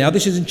allegory now.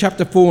 This is in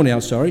chapter 4 now,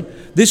 sorry.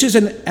 This is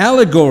an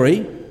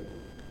allegory,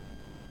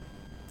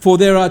 for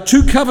there are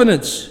two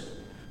covenants.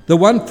 The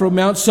one from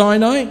Mount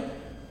Sinai,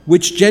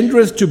 which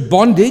gendereth to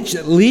bondage,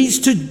 that leads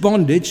to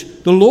bondage.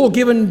 The law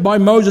given by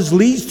Moses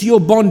leads to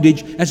your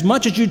bondage as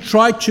much as you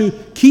try to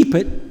keep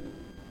it,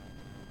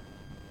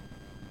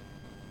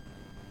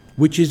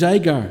 which is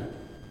Hagar.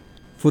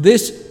 For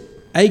this,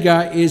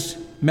 Hagar is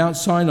Mount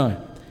Sinai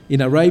in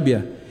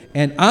Arabia,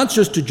 and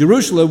answers to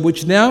Jerusalem,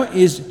 which now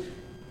is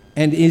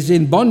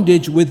in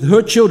bondage with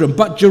her children.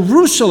 But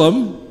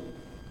Jerusalem,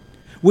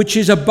 which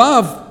is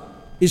above,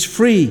 is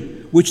free,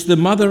 which is the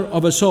mother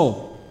of us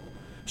all.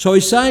 So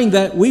he's saying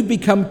that we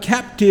become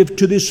captive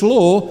to this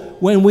law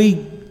when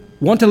we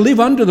want to live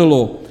under the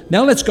law.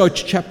 Now let's go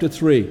to chapter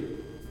 3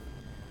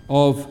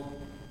 of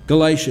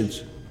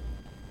Galatians.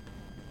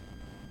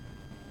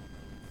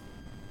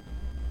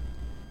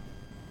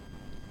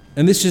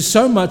 And this is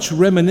so much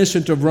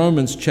reminiscent of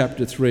Romans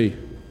chapter 3.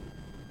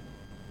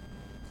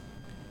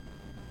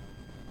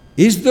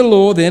 Is the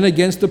law then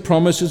against the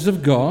promises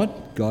of God?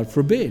 God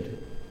forbid.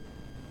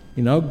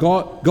 You know,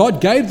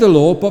 God gave the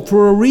law, but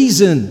for a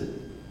reason.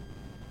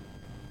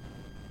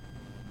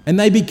 And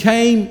they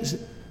became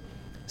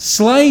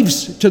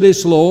slaves to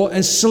this law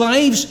and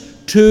slaves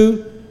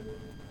to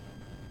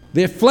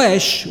their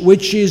flesh,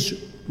 which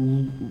is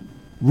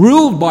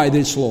ruled by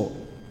this law.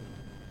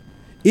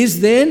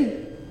 Is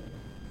the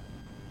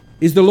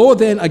law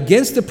then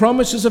against the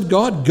promises of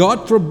God?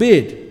 God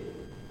forbid.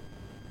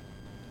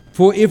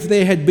 For if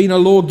there had been a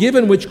law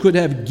given which could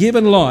have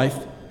given life,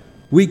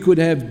 we could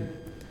have,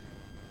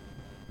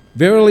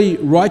 verily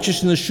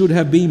righteousness should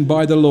have been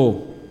by the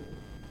law.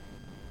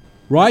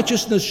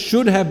 Righteousness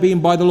should have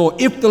been by the law,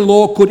 if the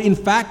law could in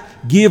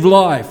fact give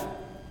life.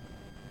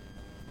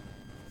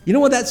 You know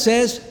what that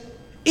says?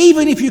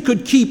 Even if you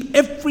could keep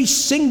every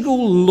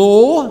single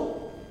law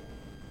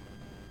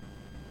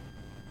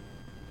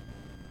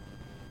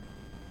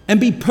and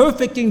be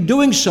perfect in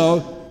doing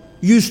so,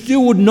 you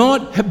still would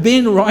not have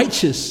been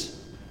righteous,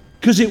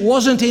 because it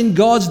wasn't in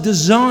God's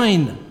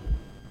design.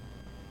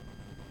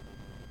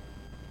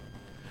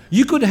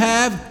 You could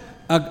have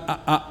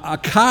a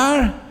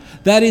car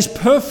that is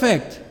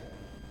perfect,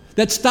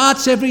 that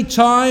starts every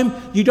time,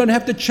 you don't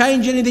have to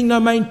change anything, no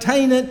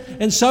maintain it,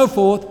 and so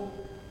forth.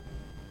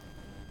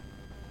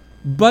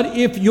 But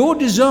if your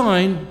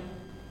design,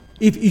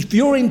 if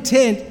your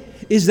intent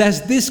is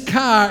that this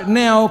car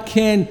now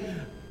can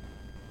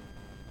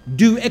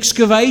do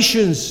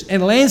excavations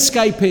and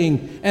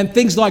landscaping and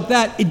things like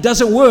that, it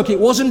doesn't work. It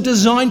wasn't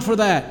designed for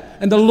that.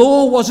 And the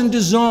law wasn't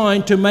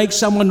designed to make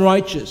someone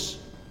righteous.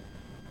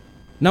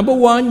 Number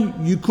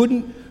one, you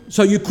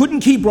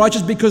couldn't keep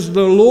righteous because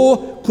the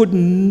law could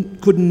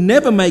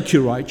never make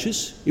you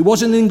righteous. It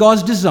wasn't in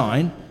God's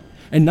design.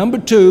 And number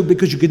two,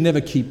 because you could never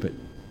keep it.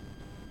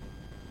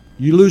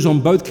 You lose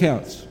on both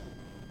counts.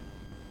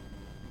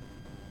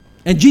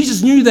 And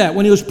Jesus knew that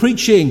when he was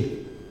preaching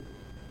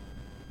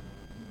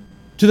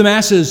to the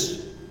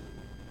masses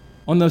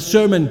in the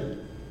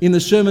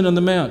Sermon on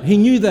the Mount. He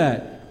knew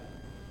that.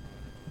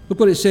 Look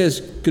what it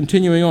says,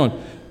 continuing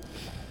on.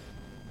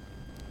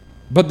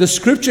 But the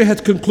Scripture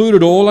hath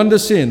concluded all under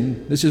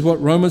sin. This is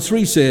what Romans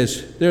 3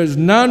 says. There is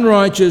none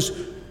righteous,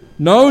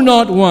 no,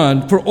 not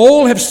one. For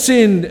all have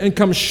sinned and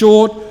come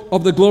short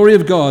of the glory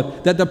of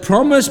God, that the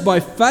promise by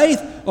faith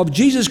of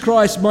Jesus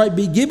Christ might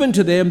be given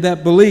to them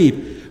that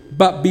believe.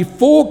 But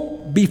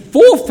before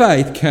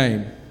faith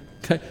came,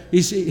 okay,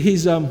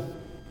 he's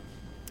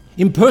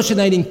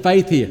impersonating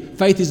faith here.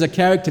 Faith is a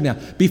character now.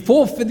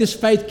 Before this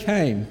faith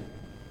came,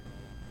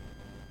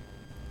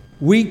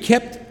 we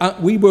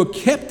were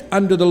kept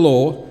under the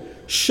law,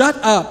 shut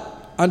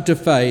up unto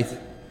faith,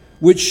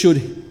 which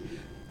should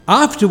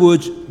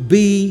afterwards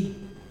be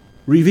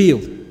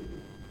revealed.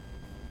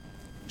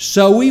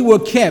 So we were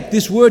kept.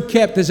 This word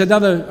kept, there's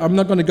another, I'm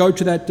not going to go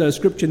to that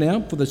scripture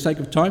now for the sake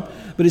of time,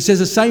 but it says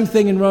the same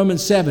thing in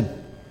Romans 7.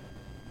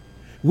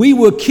 We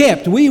were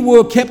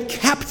kept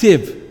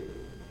captive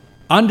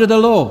under the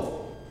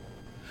law.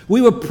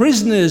 We were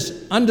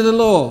prisoners under the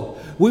law.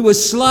 We were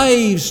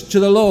slaves to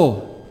the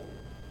law.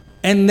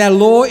 And that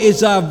law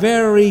is a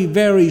very,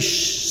 very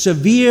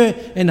severe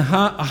and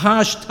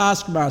harsh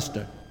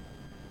taskmaster.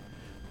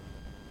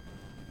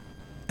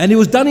 And it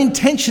was done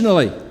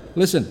intentionally.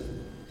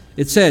 Listen,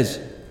 it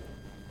says,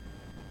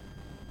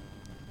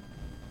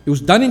 it was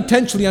done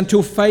intentionally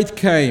until faith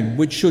came,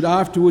 which should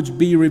afterwards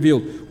be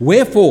revealed.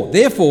 Wherefore,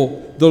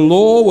 therefore, the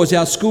law was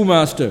our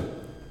schoolmaster.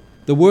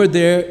 The word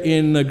there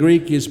in the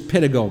Greek is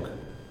pedagogue.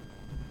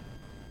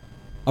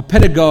 A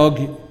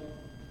pedagogue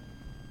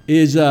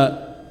is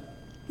a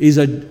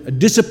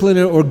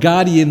discipliner or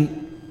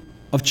guardian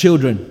of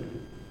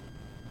children.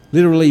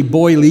 Literally,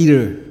 boy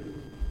leader.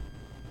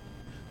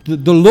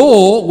 The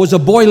law was a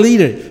boy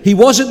leader. He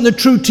wasn't the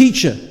true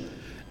teacher.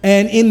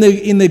 And in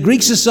the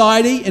Greek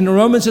society, in the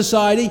Roman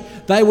society,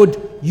 they would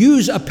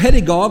use a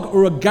pedagogue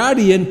or a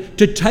guardian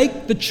to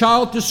take the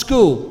child to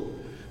school,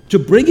 to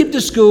bring him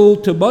to school,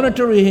 to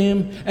monitor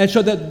him, and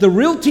so that the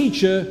real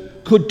teacher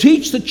could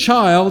teach the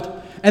child.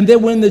 And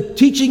then when the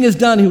teaching is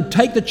done, he would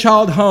take the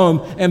child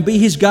home and be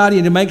his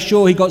guardian to make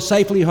sure he got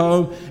safely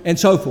home and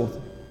so forth.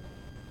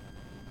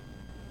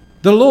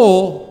 The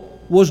law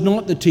was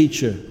not the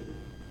teacher.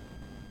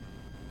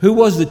 Who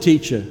was the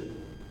teacher?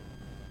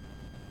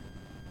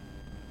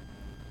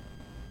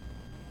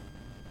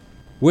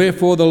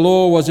 Wherefore the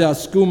law was our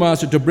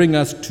schoolmaster to bring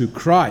us to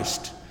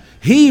Christ.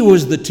 He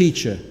was the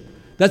teacher.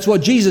 That's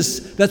what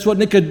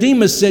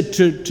Nicodemus said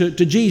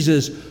to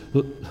Jesus.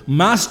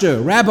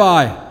 Master,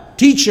 Rabbi,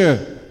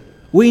 teacher,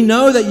 we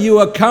know that you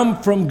are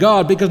come from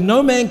God, because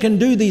no man can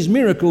do these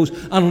miracles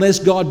unless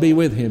God be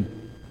with him.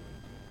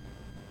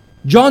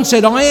 John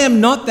said, I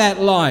am not that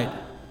light,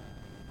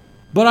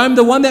 but I'm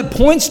the one that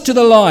points to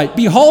the light.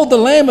 Behold the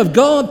Lamb of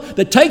God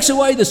that takes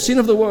away the sin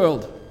of the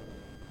world.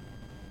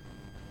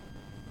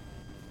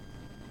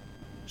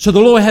 So the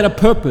law had a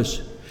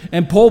purpose.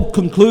 And Paul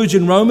concludes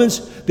in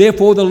Romans,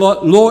 therefore the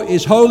law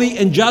is holy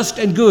and just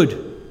and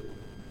good.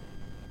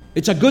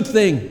 It's a good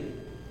thing.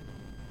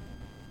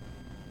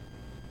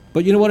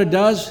 But you know what it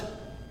does?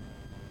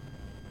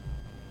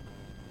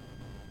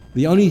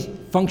 The only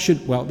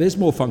function, well, there's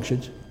more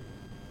functions,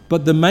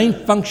 but the main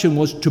function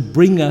was to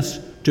bring us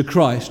to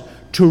Christ,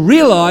 to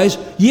realize,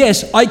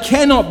 yes, I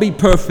cannot be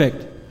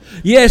perfect.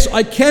 Yes,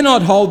 I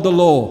cannot hold the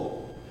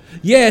law.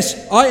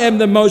 Yes, I am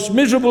the most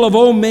miserable of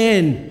all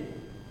men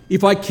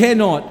if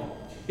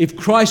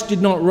Christ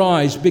did not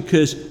rise,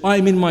 because I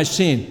am in my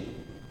sin.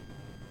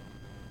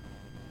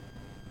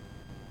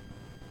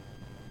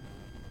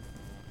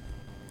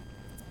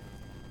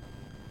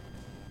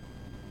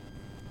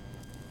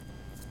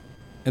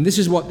 And this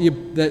is what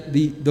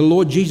the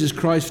Lord Jesus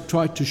Christ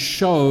tried to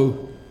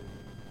show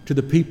to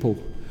the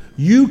people.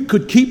 You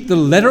could keep the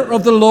letter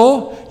of the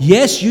law.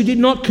 Yes, you did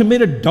not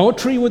commit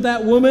adultery with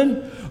that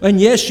woman. And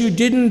yes, you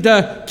didn't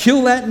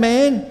kill that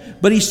man.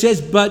 But he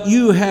says, but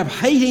you have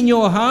hate in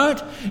your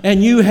heart,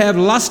 and you have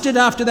lusted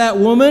after that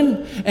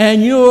woman,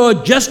 and you're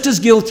just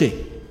as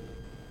guilty.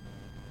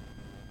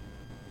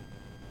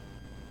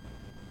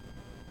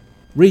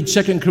 Read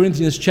 2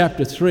 Corinthians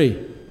chapter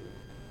 3.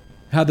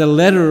 How the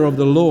letter of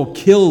the law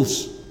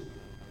kills.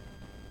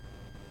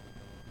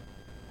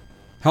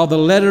 How the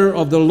letter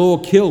of the law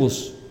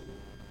kills.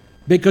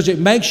 Because it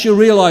makes you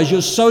realize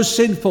you're so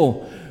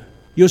sinful,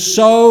 you're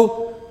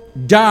so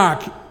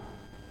dark,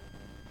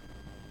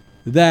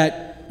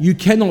 that you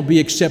cannot be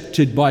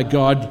accepted by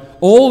God.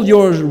 All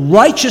your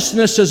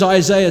righteousness, as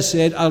Isaiah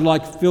said, are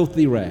like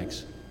filthy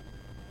rags.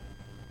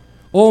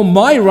 All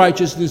my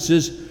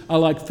righteousnesses are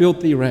like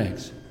filthy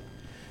rags.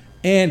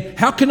 And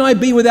how can I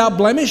be without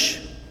blemish?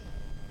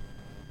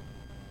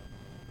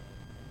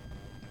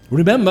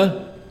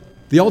 Remember,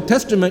 the Old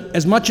Testament,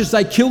 as much as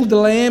they killed the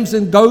lambs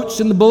and goats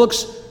and the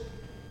bullocks,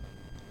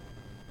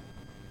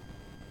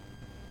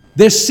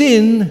 their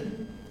sin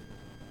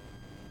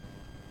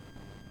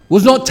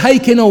was not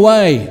taken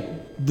away.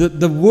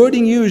 The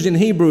wording used in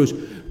Hebrews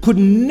could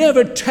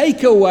never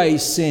take away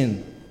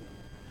sin.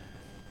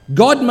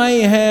 God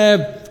may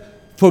have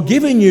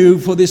forgiven you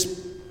for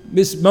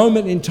this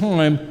moment in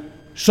time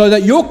so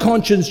that your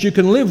conscience you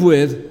can live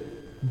with,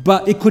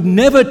 but it could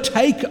never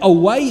take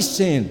away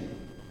sin.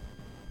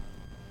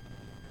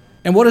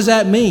 And what does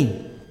that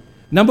mean?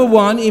 Number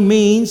one, it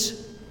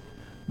means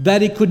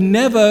that it could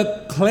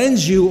never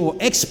cleanse you or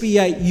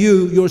expiate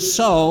your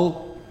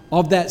soul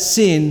of that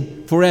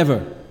sin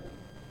forever.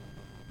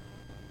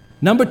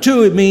 Number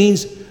two, it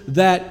means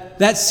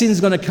that sin's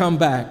going to come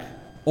back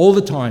all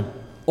the time,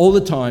 all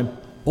the time,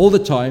 all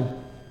the time.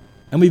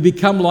 And we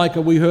become like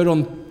we heard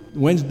on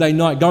Wednesday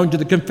night, going to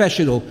the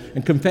confessional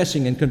and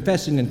confessing and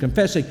confessing and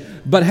confessing,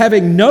 but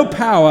having no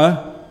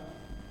power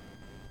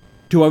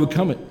to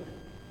overcome it.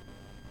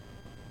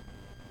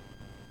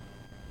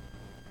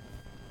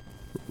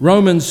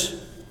 Romans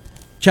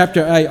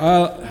chapter 8,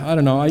 I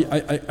don't know,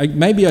 I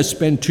maybe I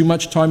spend too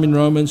much time in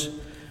Romans,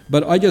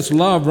 but I just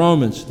love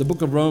Romans, the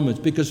book of Romans,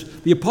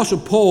 because the Apostle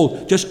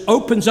Paul just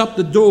opens up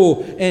the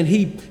door and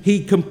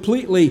he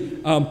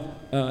completely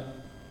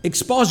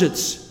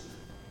exposits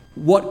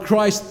what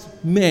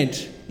Christ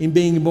meant in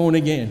being born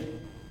again.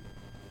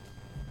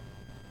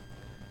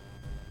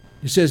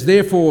 He says,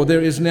 therefore,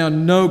 there is now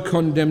no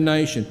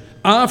condemnation.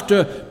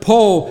 After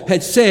Paul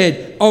had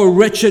said, "O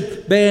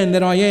wretched man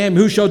that I am,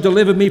 who shall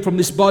deliver me from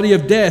this body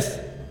of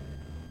death?"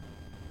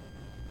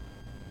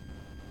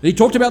 He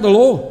talked about the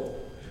law.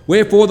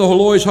 Wherefore the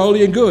law is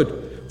holy and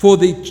good. For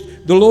the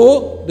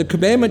law, the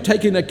commandment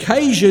taking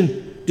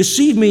occasion,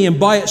 deceived me, and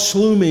by it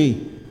slew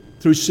me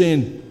through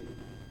sin.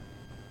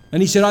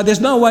 And he said, there's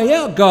no way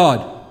out,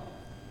 God.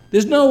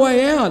 There's no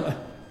way out.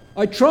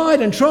 I tried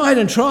and tried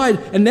and tried,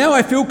 and now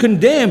I feel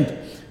condemned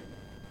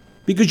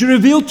because you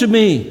revealed to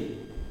me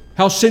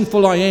how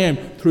sinful I am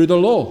through the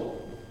law.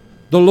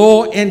 The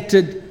law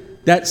entered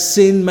that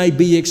sin may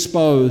be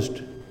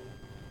exposed.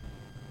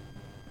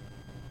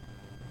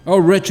 O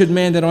wretched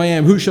man that I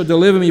am, who shall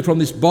deliver me from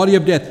this body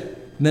of death?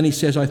 And then he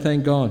says, I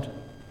thank God.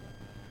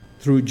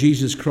 Through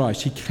Jesus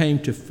Christ, he came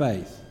to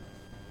faith.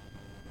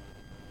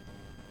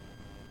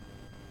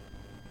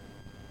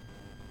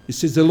 It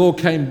says the law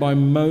came by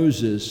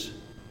Moses,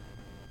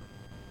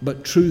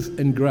 but truth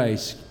and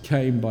grace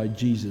came by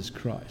Jesus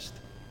Christ.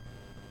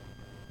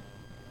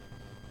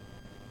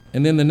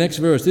 And then the next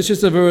verse. This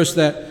is the verse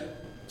that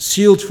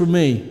sealed for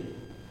me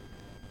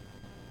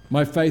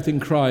my faith in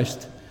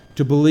Christ,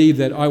 to believe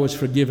that I was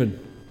forgiven.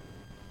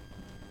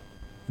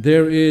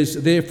 There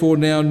is therefore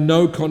now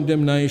no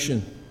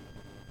condemnation.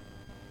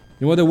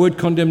 You know what the word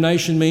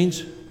condemnation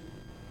means?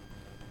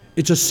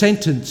 It's a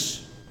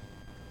sentence.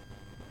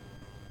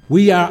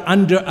 We are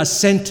under a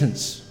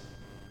sentence.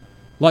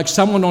 Like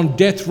someone on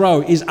death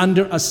row is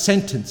under a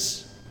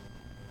sentence.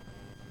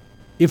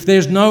 If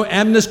there's no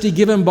amnesty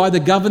given by the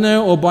governor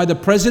or by the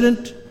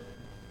president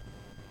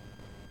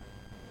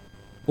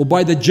or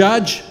by the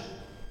judge,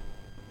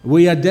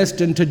 we are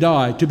destined to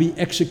die, to be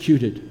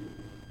executed.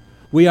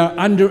 We are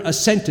under a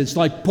sentence.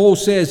 Like Paul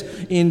says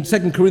in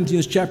 2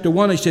 Corinthians chapter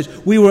 1, he says,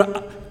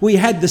 we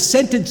had the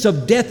sentence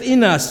of death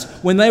in us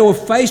when they were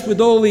faced with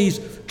all these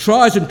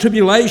trials and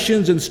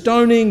tribulations and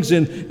stonings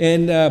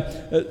and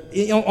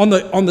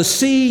on the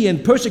sea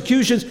and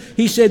persecutions.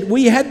 He said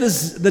we had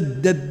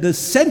the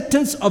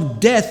sentence of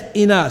death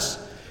in us.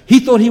 He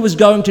thought he was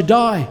going to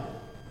die.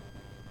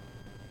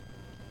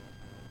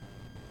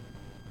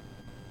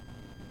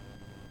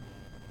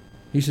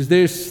 He says,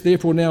 there's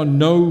therefore now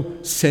no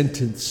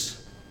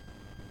sentence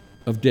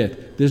of death.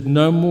 There's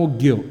no more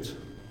guilt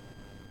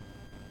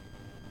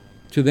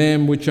to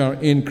them which are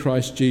in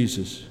Christ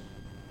Jesus,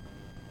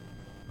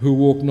 who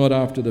walk not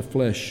after the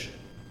flesh,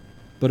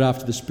 but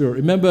after the Spirit.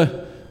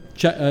 Remember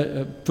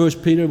 1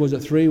 Peter, was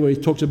it 3, where he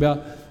talks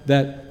about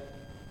that,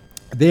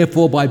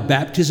 therefore by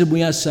baptism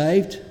we are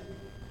saved?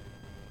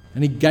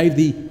 And he gave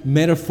the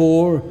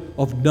metaphor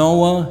of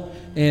Noah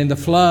and the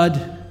flood.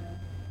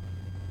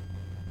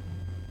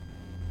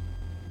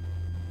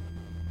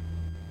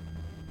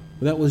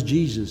 Well, that was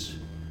Jesus.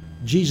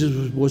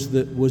 Jesus was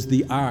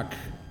the ark.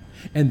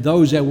 And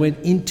those that went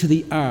into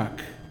the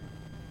ark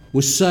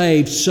were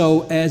saved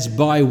so as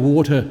by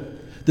water.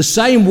 The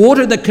same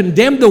water that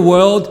condemned the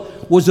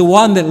world was the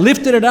one that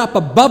lifted it up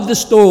above the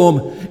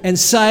storm and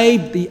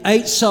saved the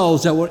 8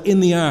 souls that were in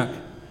the ark.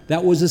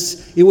 It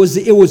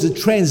was a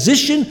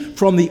transition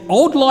from the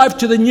old life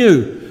to the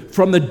new,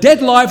 from the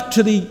dead life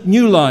to the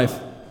new life.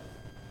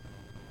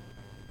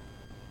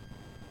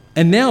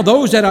 And now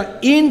those that are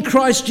in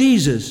Christ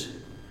Jesus,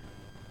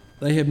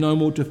 they have no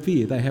more to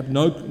fear. They have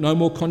no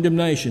more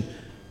condemnation.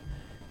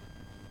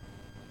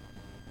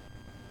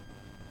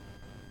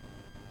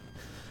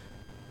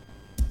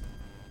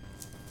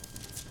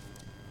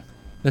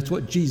 That's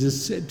what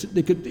Jesus said to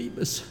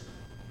Nicodemus.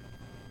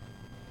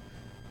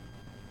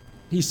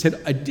 He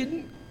said, I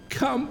didn't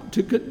come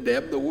to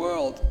condemn the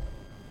world,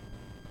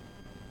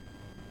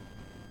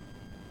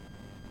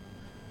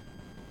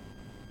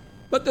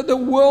 but that the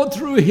world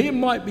through him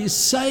might be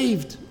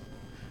saved.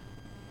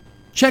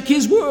 Check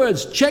his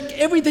words. Check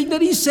everything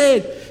that he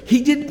said.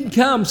 He didn't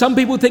come. Some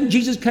people think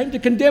Jesus came to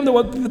condemn the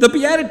world. The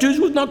Beatitudes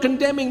was not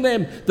condemning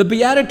them. The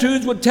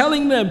Beatitudes were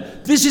telling them,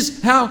 this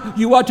is how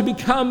you are to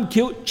become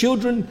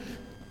children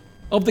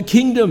of the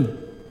kingdom.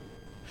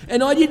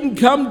 And I didn't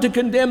come to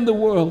condemn the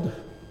world.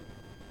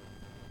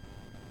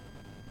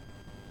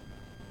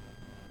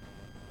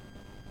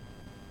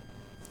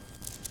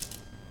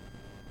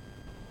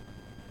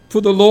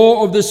 For the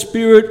law of the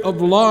Spirit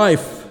of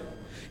life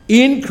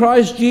in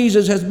Christ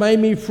Jesus has made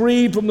me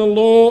free from the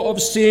law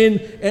of sin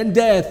and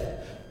death.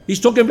 He's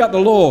talking about the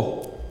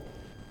law.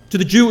 To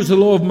the Jew, it was the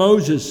law of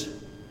Moses.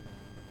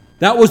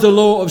 That was the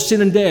law of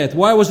sin and death.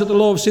 Why was it the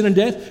law of sin and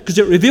death? Because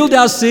it revealed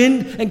our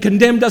sin and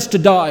condemned us to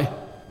die.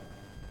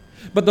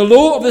 But the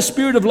law of the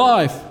Spirit of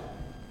life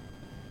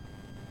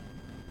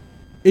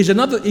is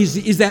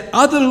that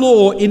other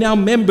law in our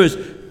members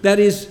that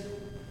is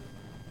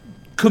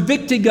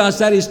convicting us,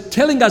 that is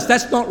telling us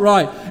that's not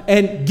right,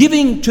 and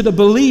giving to the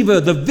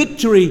believer the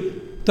victory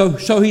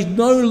so he's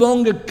no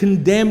longer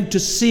condemned to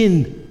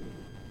sin,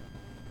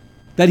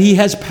 that he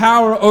has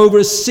power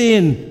over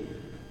sin,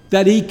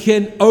 that he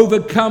can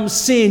overcome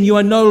sin. You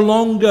are no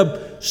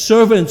longer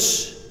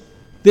servants.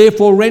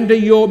 Therefore, render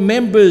your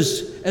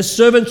members as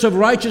servants of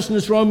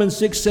righteousness, Romans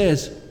 6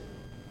 says.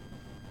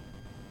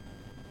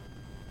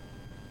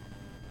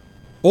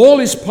 All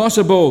is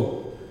possible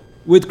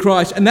with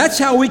Christ. And that's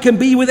how we can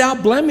be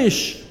without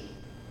blemish.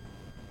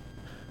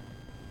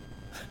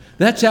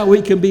 That's how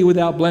we can be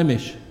without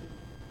blemish.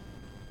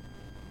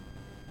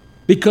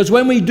 Because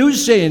when we do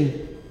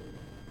sin,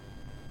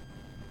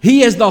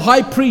 he, as the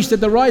high priest at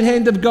the right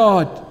hand of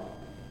God,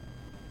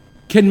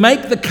 can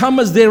make the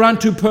comers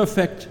thereunto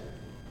perfect.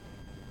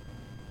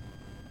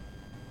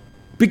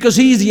 Because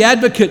he's the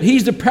advocate,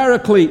 he's the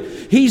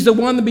paraclete, he's the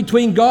one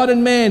between God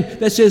and man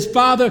that says,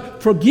 Father,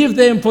 forgive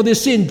them for their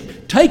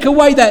sin. Take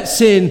away that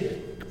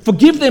sin.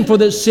 Forgive them for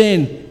their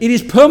sin. It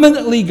is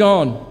permanently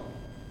gone.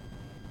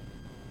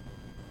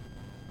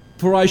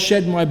 For I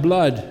shed my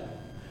blood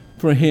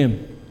for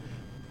him,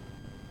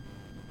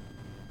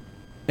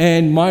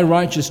 and my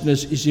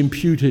righteousness is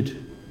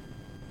imputed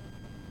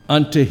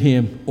unto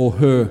him or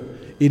her.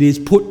 It is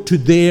put to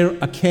their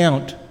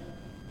account.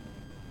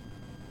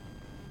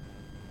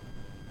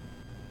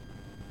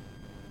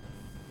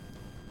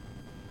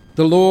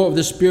 The law of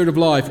the Spirit of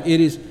life. It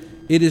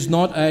is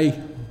not a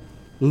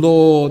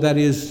law that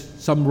is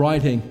some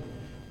writing.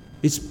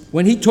 It's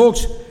when he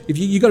talks. If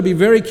you've got to be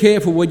very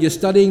careful when you're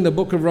studying the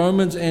book of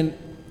Romans and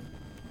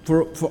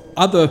for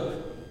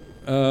other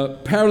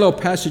parallel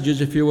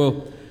passages, if you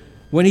will.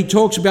 When he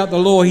talks about the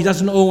law, he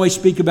doesn't always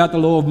speak about the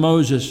law of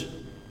Moses,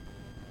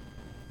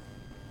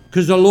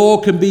 because the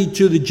law can be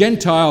to the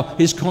Gentile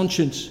his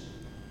conscience,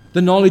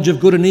 the knowledge of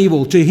good and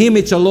evil. To him,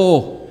 it's a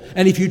law.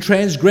 And if you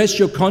transgress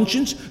your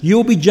conscience,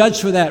 you'll be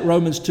judged for that,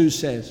 Romans 2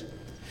 says.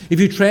 If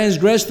you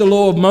transgress the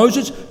law of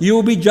Moses, you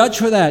will be judged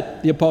for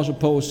that, the Apostle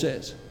Paul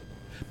says.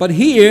 But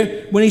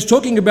here, when he's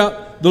talking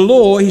about the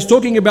law, he's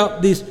talking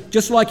about this,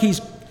 just like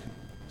he's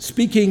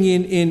speaking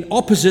in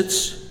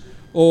opposites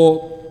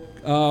or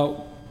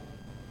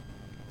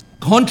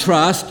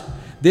contrast.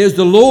 There's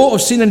the law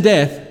of sin and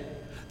death,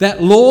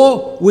 that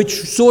law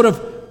which sort of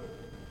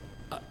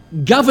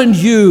governed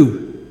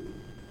you,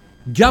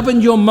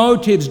 governed your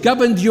motives,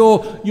 governed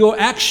your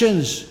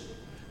actions.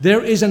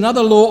 There is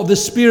another law of the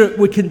Spirit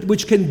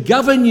which can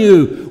govern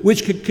you,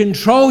 which can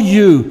control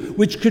you,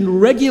 which can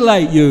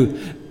regulate you.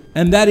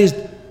 And that is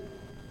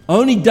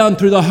only done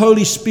through the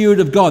Holy Spirit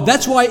of God.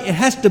 That's why it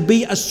has to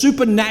be a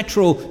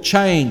supernatural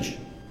change.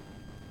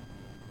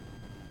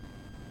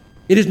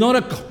 It's not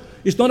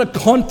a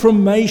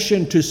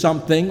confirmation to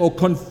something or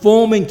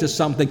conforming to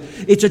something.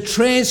 It's a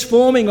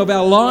transforming of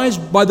our lives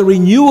by the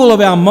renewal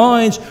of our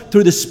minds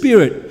through the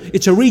Spirit.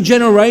 It's a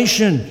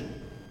regeneration.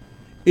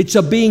 It's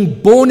a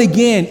being born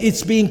again.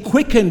 It's being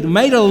quickened,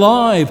 made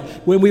alive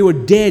when we were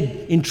dead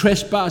in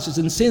trespasses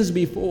and sins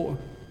before.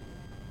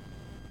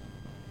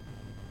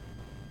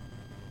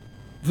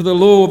 For the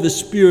law of the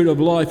Spirit of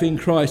life in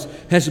Christ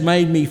has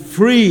made me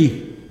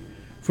free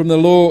from the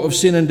law of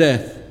sin and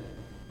death.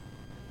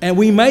 And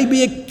we may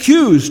be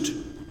accused.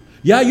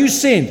 Yeah, you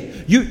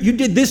sinned. You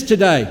did this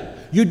today.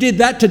 You did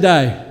that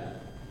today.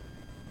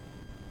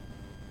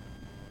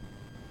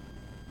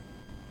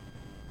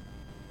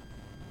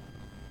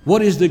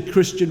 What is the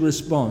Christian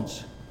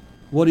response?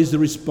 What is the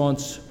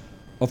response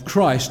of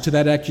Christ to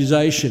that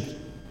accusation?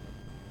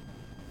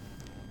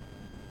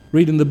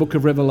 Read in the book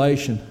of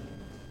Revelation.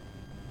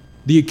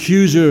 The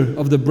accuser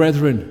of the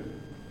brethren.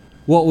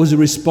 What was the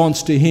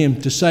response to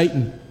him, to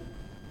Satan?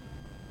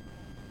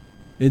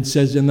 It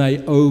says, and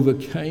they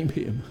overcame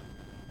him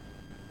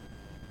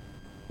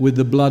with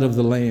the blood of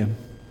the Lamb.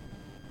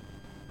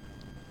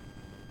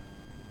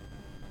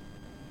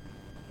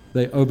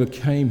 They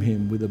overcame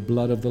him with the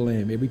blood of the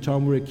Lamb. Every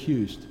time we're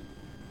accused.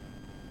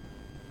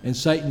 And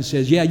Satan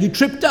says, yeah, you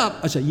tripped up.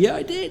 I say, yeah,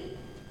 I did.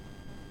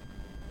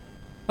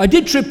 I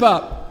did trip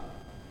up.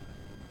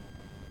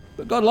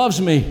 But God loves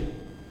me.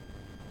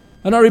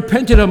 And I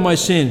repented of my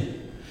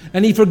sin.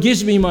 And He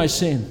forgives me my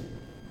sin.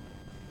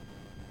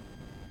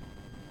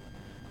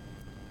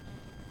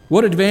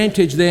 What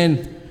advantage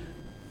then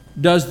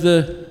does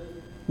the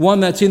one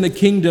that's in the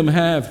kingdom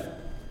have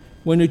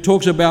when he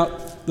talks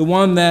about the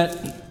one that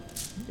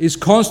is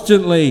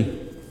constantly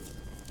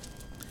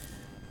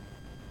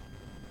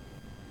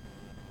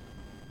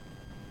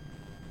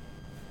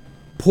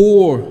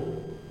poor,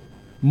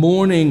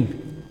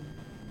 mourning,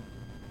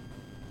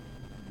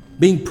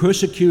 being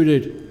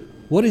persecuted?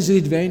 What is the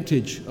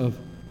advantage of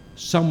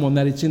someone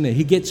that is in there?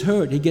 He gets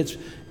hurt.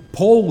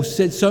 Paul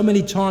said so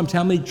many times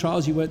how many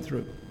trials he went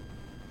through.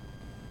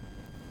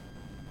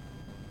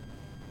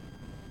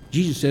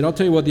 Jesus said, I'll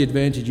tell you what the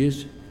advantage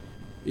is.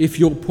 If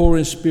you're poor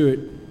in spirit,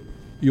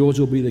 yours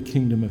will be the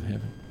kingdom of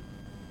heaven.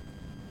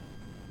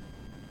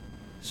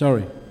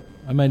 Sorry,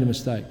 I made a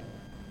mistake.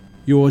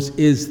 Yours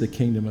is the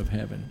kingdom of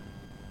heaven.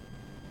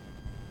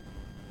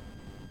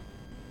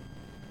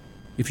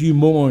 If you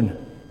mourn,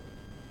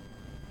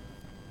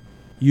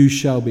 you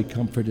shall be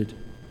comforted.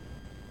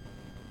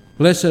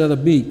 Blessed are the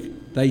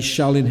meek, they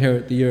shall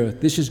inherit the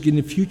earth. This is in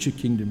the future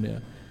kingdom now.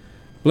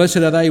 Blessed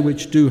are they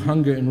which do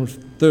hunger and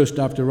thirst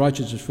after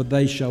righteousness, for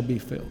they shall be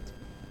filled.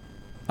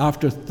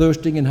 After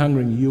thirsting and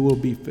hungering, you will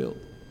be filled.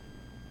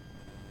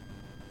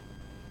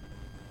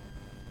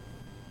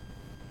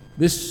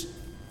 This,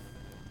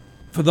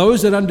 for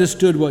those that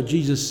understood what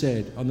Jesus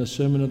said on the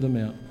Sermon on the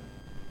Mount,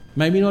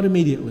 maybe not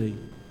immediately,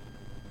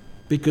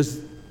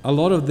 because a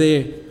lot of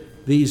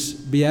these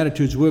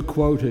Beatitudes were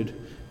quoted,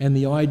 and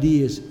the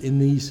ideas in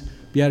these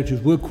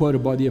Beatitudes were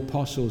quoted by the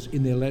apostles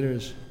in their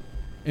letters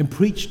and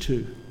preached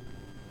to.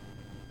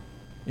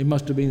 It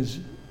must have been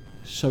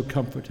so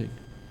comforting,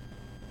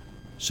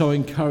 so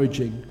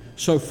encouraging,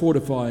 so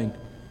fortifying.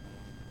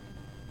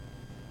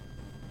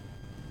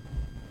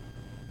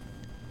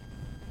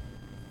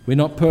 We're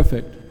not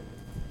perfect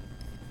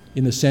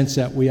in the sense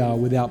that we are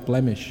without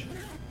blemish.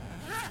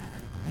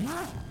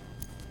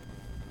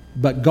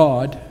 But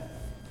God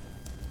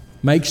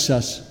makes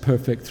us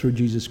perfect through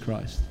Jesus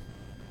Christ,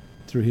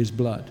 through His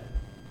blood,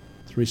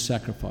 through His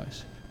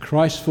sacrifice.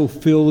 Christ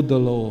fulfilled the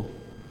law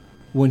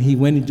when He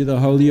went into the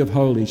Holy of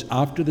Holies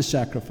after the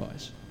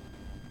sacrifice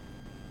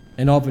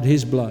and offered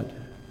His blood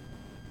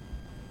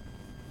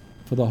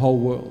for the whole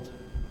world.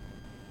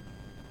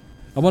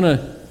 I want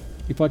to,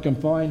 if I can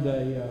find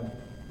a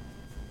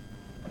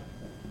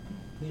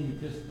thing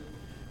that just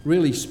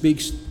really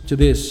speaks to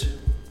this.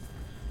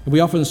 And we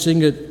often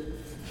sing it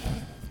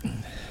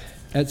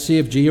at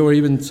CFG or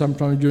even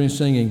sometimes during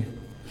singing.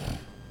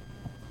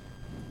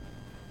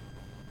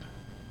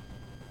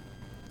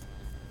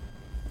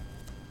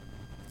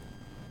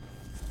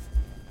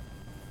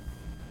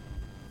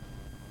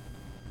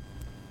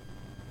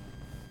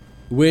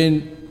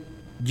 When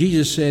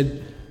Jesus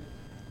said,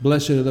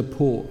 "Blessed are the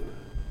poor,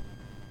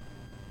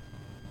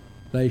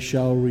 they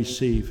shall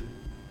receive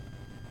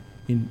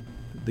in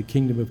the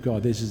kingdom of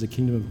God." This is the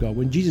kingdom of God.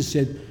 When Jesus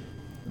said,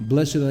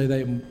 "Blessed are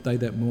they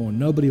that mourn,"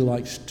 nobody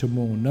likes to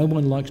mourn. No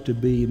one likes to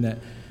be in that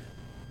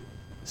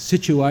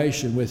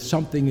situation where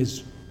something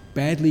is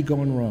badly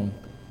gone wrong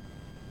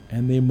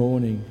and they're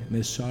mourning and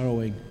they're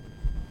sorrowing.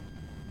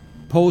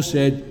 Paul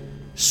said,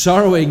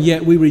 "Sorrowing,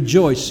 yet we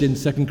rejoice," in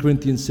 2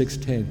 Corinthians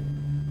 6:10.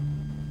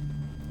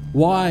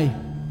 Why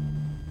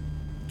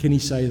can he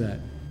say that?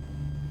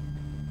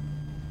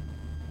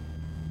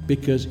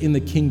 Because in the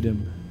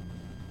kingdom,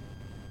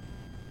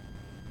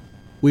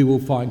 we will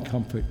find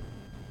comfort.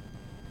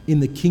 In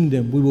the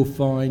kingdom, we will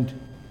find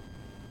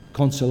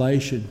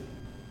consolation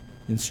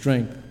and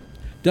strength.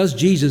 Does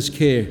Jesus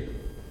care?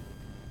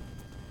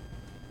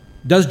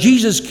 Does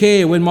Jesus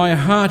care when my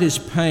heart is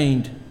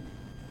pained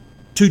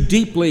too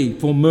deeply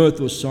for mirth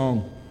or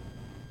song?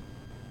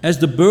 As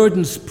the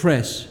burdens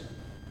press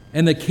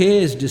and the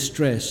cares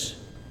distress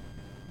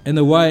and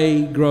the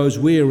way grows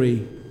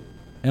weary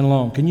and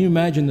long. Can you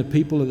imagine the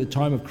people at the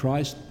time of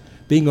Christ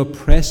being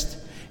oppressed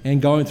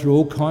and going through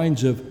all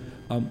kinds of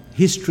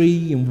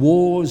history and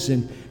wars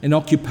and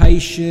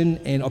occupation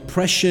and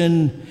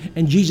oppression,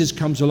 and Jesus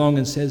comes along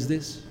and says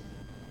this?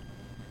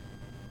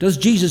 Does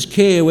Jesus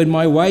care when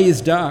my way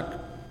is dark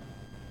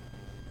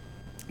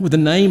with a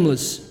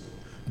nameless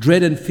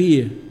dread and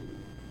fear?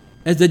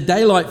 As the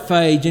daylight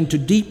fades into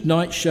deep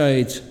night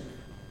shades,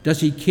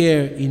 does he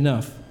care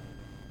enough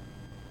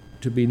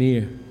to be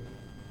near?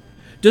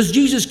 Does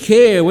Jesus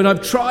care when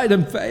I've tried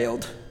and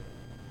failed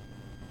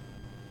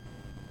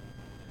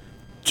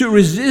to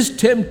resist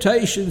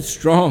temptation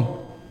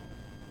strong?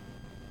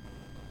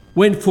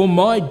 When for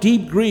my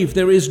deep grief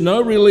there is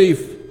no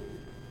relief,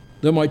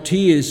 though my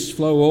tears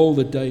flow all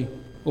the day,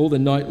 all the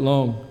night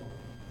long?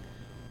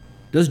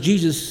 Does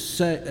Jesus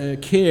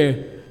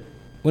care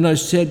when I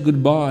said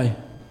goodbye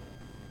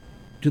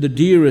to the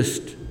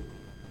dearest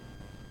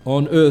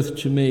on earth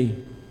to me,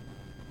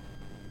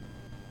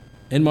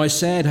 and my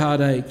sad heart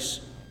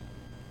aches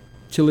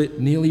till it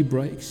nearly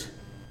breaks?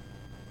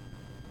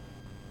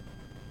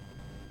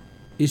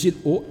 Is it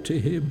aught to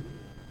him?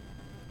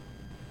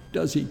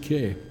 Does he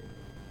care?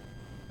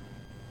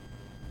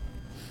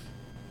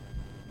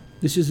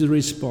 This is the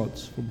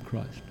response from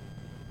Christ.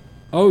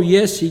 Oh,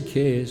 yes, he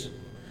cares.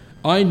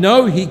 I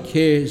know he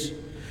cares.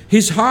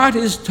 His heart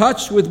is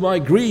touched with my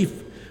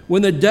grief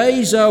when the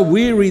days are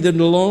weary and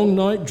the long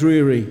night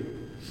dreary.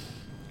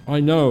 I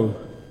know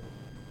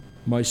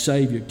my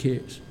Saviour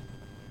cares.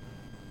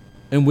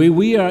 And when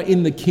we are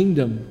in the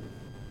kingdom,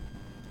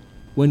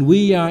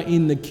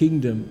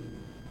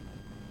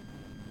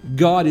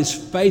 God is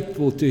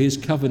faithful to his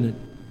covenant,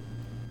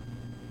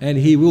 and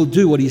he will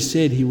do what he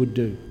said he would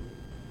do.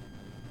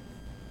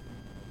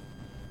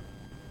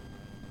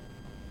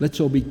 Let's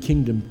all be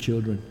kingdom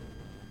children.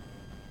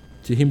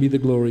 To him be the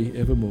glory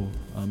evermore.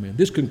 Amen.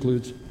 This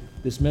concludes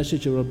this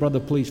message. Or brother,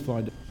 please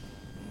find it.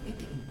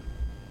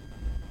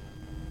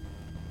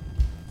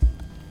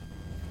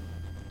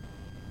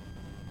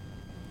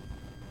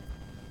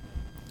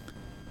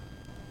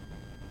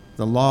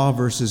 The law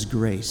versus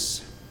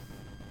grace.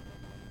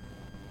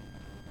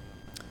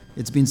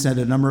 It's been said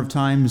a number of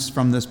times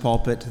from this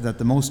pulpit that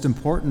the most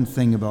important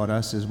thing about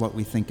us is what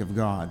we think of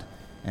God.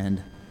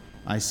 And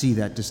I see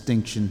that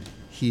distinction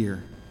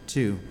here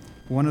too.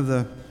 One of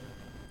the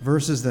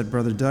verses that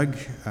Brother Doug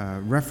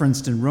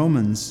referenced in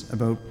Romans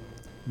about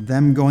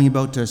them going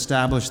about to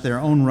establish their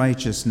own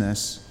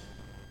righteousness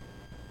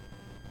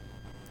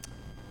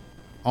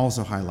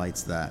also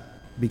highlights that,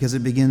 because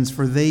it begins,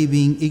 for they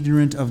being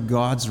ignorant of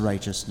God's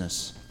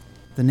righteousness,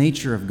 the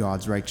nature of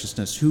God's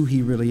righteousness, who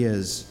he really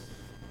is.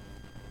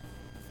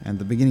 And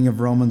the beginning of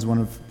Romans, one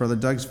of Brother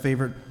Doug's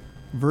favorite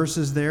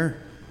verses there.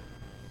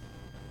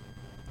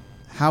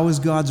 How is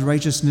God's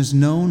righteousness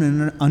known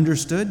and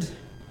understood?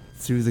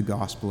 Through the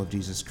gospel of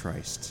Jesus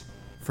Christ.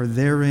 For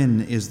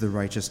therein is the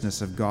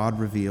righteousness of God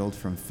revealed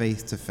from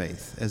faith to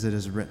faith, as it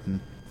is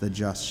written, the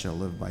just shall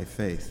live by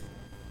faith.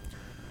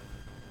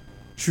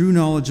 True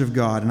knowledge of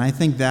God, and I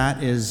think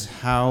that is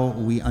how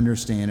we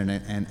understand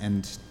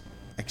and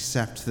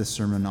accept the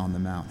Sermon on the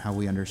Mount, how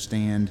we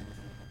understand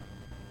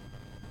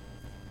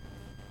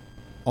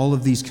all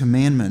of these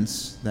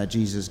commandments that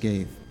Jesus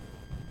gave.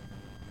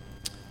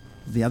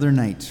 The other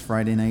night,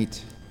 Friday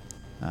night,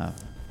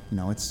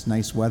 it's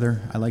nice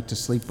weather. I like to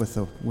sleep with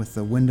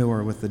the window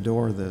or with the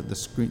door, the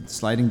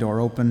sliding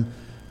door open.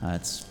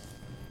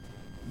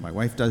 My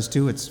wife does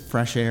too. It's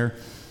fresh air.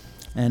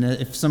 And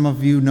if some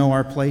of you know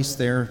our place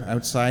there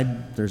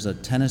outside, there's a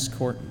tennis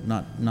court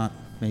not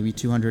maybe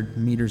 200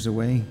 meters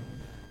away,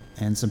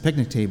 and some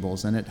picnic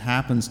tables. And it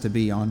happens to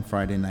be on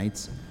Friday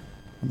nights,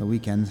 on the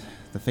weekend,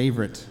 the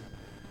favorite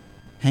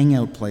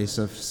hangout place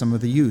of some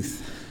of the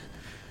youth.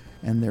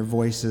 And their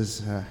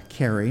voices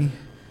carry,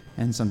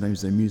 and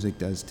sometimes their music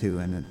does too.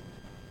 And it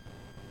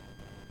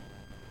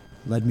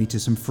led me to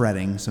some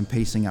fretting, some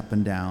pacing up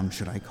and down.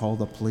 Should I call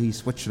the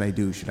police? What should I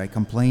do? Should I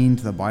complain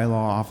to the bylaw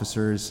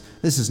officers?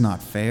 This is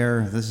not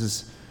fair.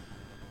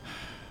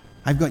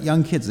 I've got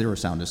young kids. They were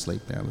sound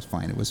asleep. That was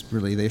fine. It was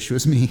really, the issue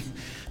was me.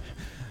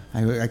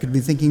 I could be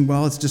thinking,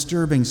 well, it's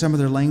disturbing. Some of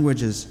their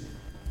language is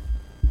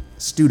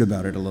stewed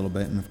about it a little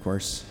bit. And of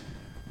course,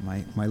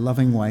 my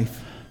loving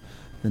wife,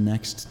 the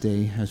next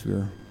day, as we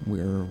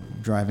were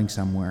driving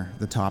somewhere,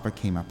 the topic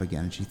came up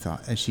again, and she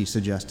thought, as she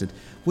suggested,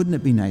 wouldn't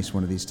it be nice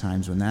one of these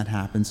times when that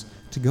happens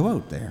to go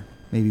out there,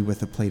 maybe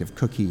with a plate of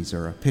cookies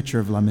or a pitcher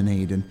of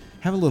lemonade, and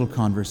have a little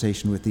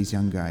conversation with these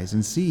young guys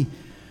and see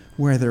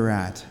where they're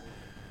at.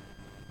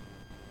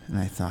 And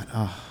I thought,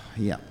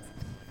 yeah,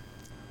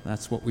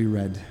 that's what we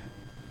read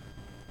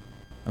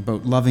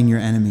about loving your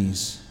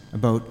enemies,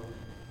 about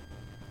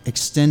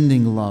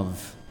extending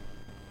love.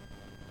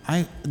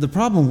 the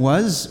problem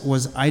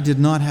was I did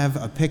not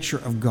have a picture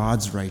of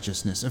God's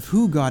righteousness, of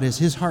who God is,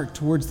 his heart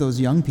towards those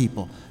young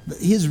people,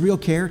 his real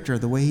character,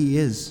 the way he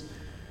is.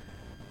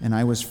 And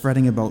I was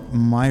fretting about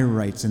my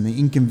rights and the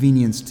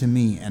inconvenience to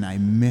me, and I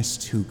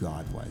missed who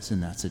God was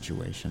in that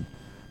situation.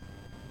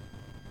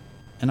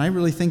 And I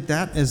really think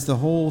that is the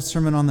whole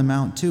Sermon on the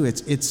Mount too.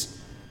 It's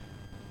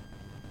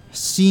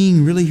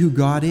seeing really who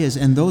God is,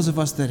 and those of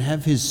us that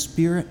have his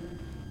Spirit,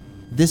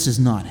 this is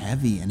not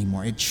heavy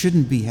anymore. It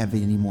shouldn't be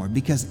heavy anymore,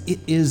 because it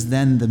is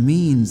then the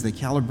means, the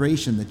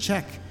calibration, the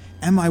check.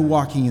 Am I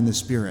walking in the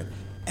Spirit?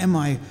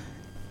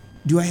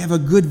 Do I have a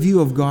good view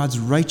of God's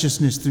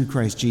righteousness through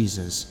Christ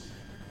Jesus?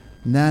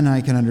 And then I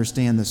can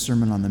understand the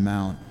Sermon on the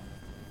Mount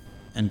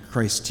and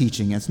Christ's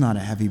teaching. It's not a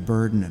heavy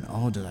burden,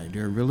 and do I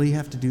really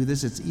have to do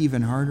this? It's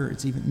even harder.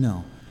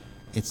 No.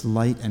 It's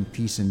light and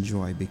peace and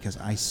joy, because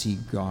I see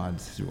God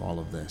through all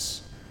of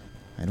this.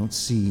 I don't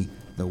see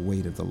the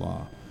weight of the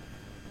law.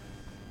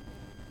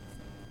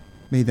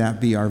 May that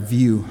be our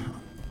view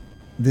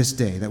this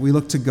day, that we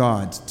look to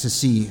God to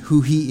see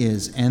who he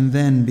is and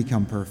then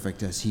become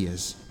perfect as he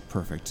is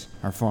perfect,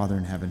 our Father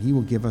in heaven. He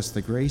will give us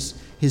the grace.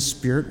 His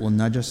Spirit will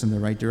nudge us in the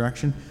right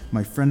direction.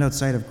 My friend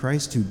outside of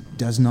Christ who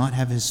does not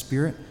have his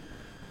Spirit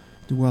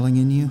dwelling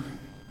in you,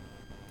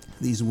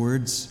 these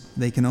words,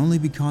 they can only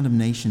be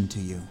condemnation to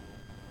you,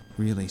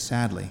 really,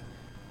 sadly,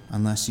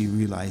 unless you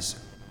realize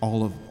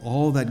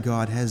all that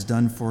God has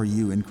done for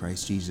you in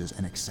Christ Jesus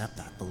and accept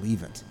that,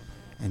 believe it,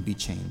 and be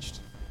changed.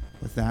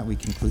 With that, we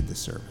conclude the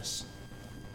service.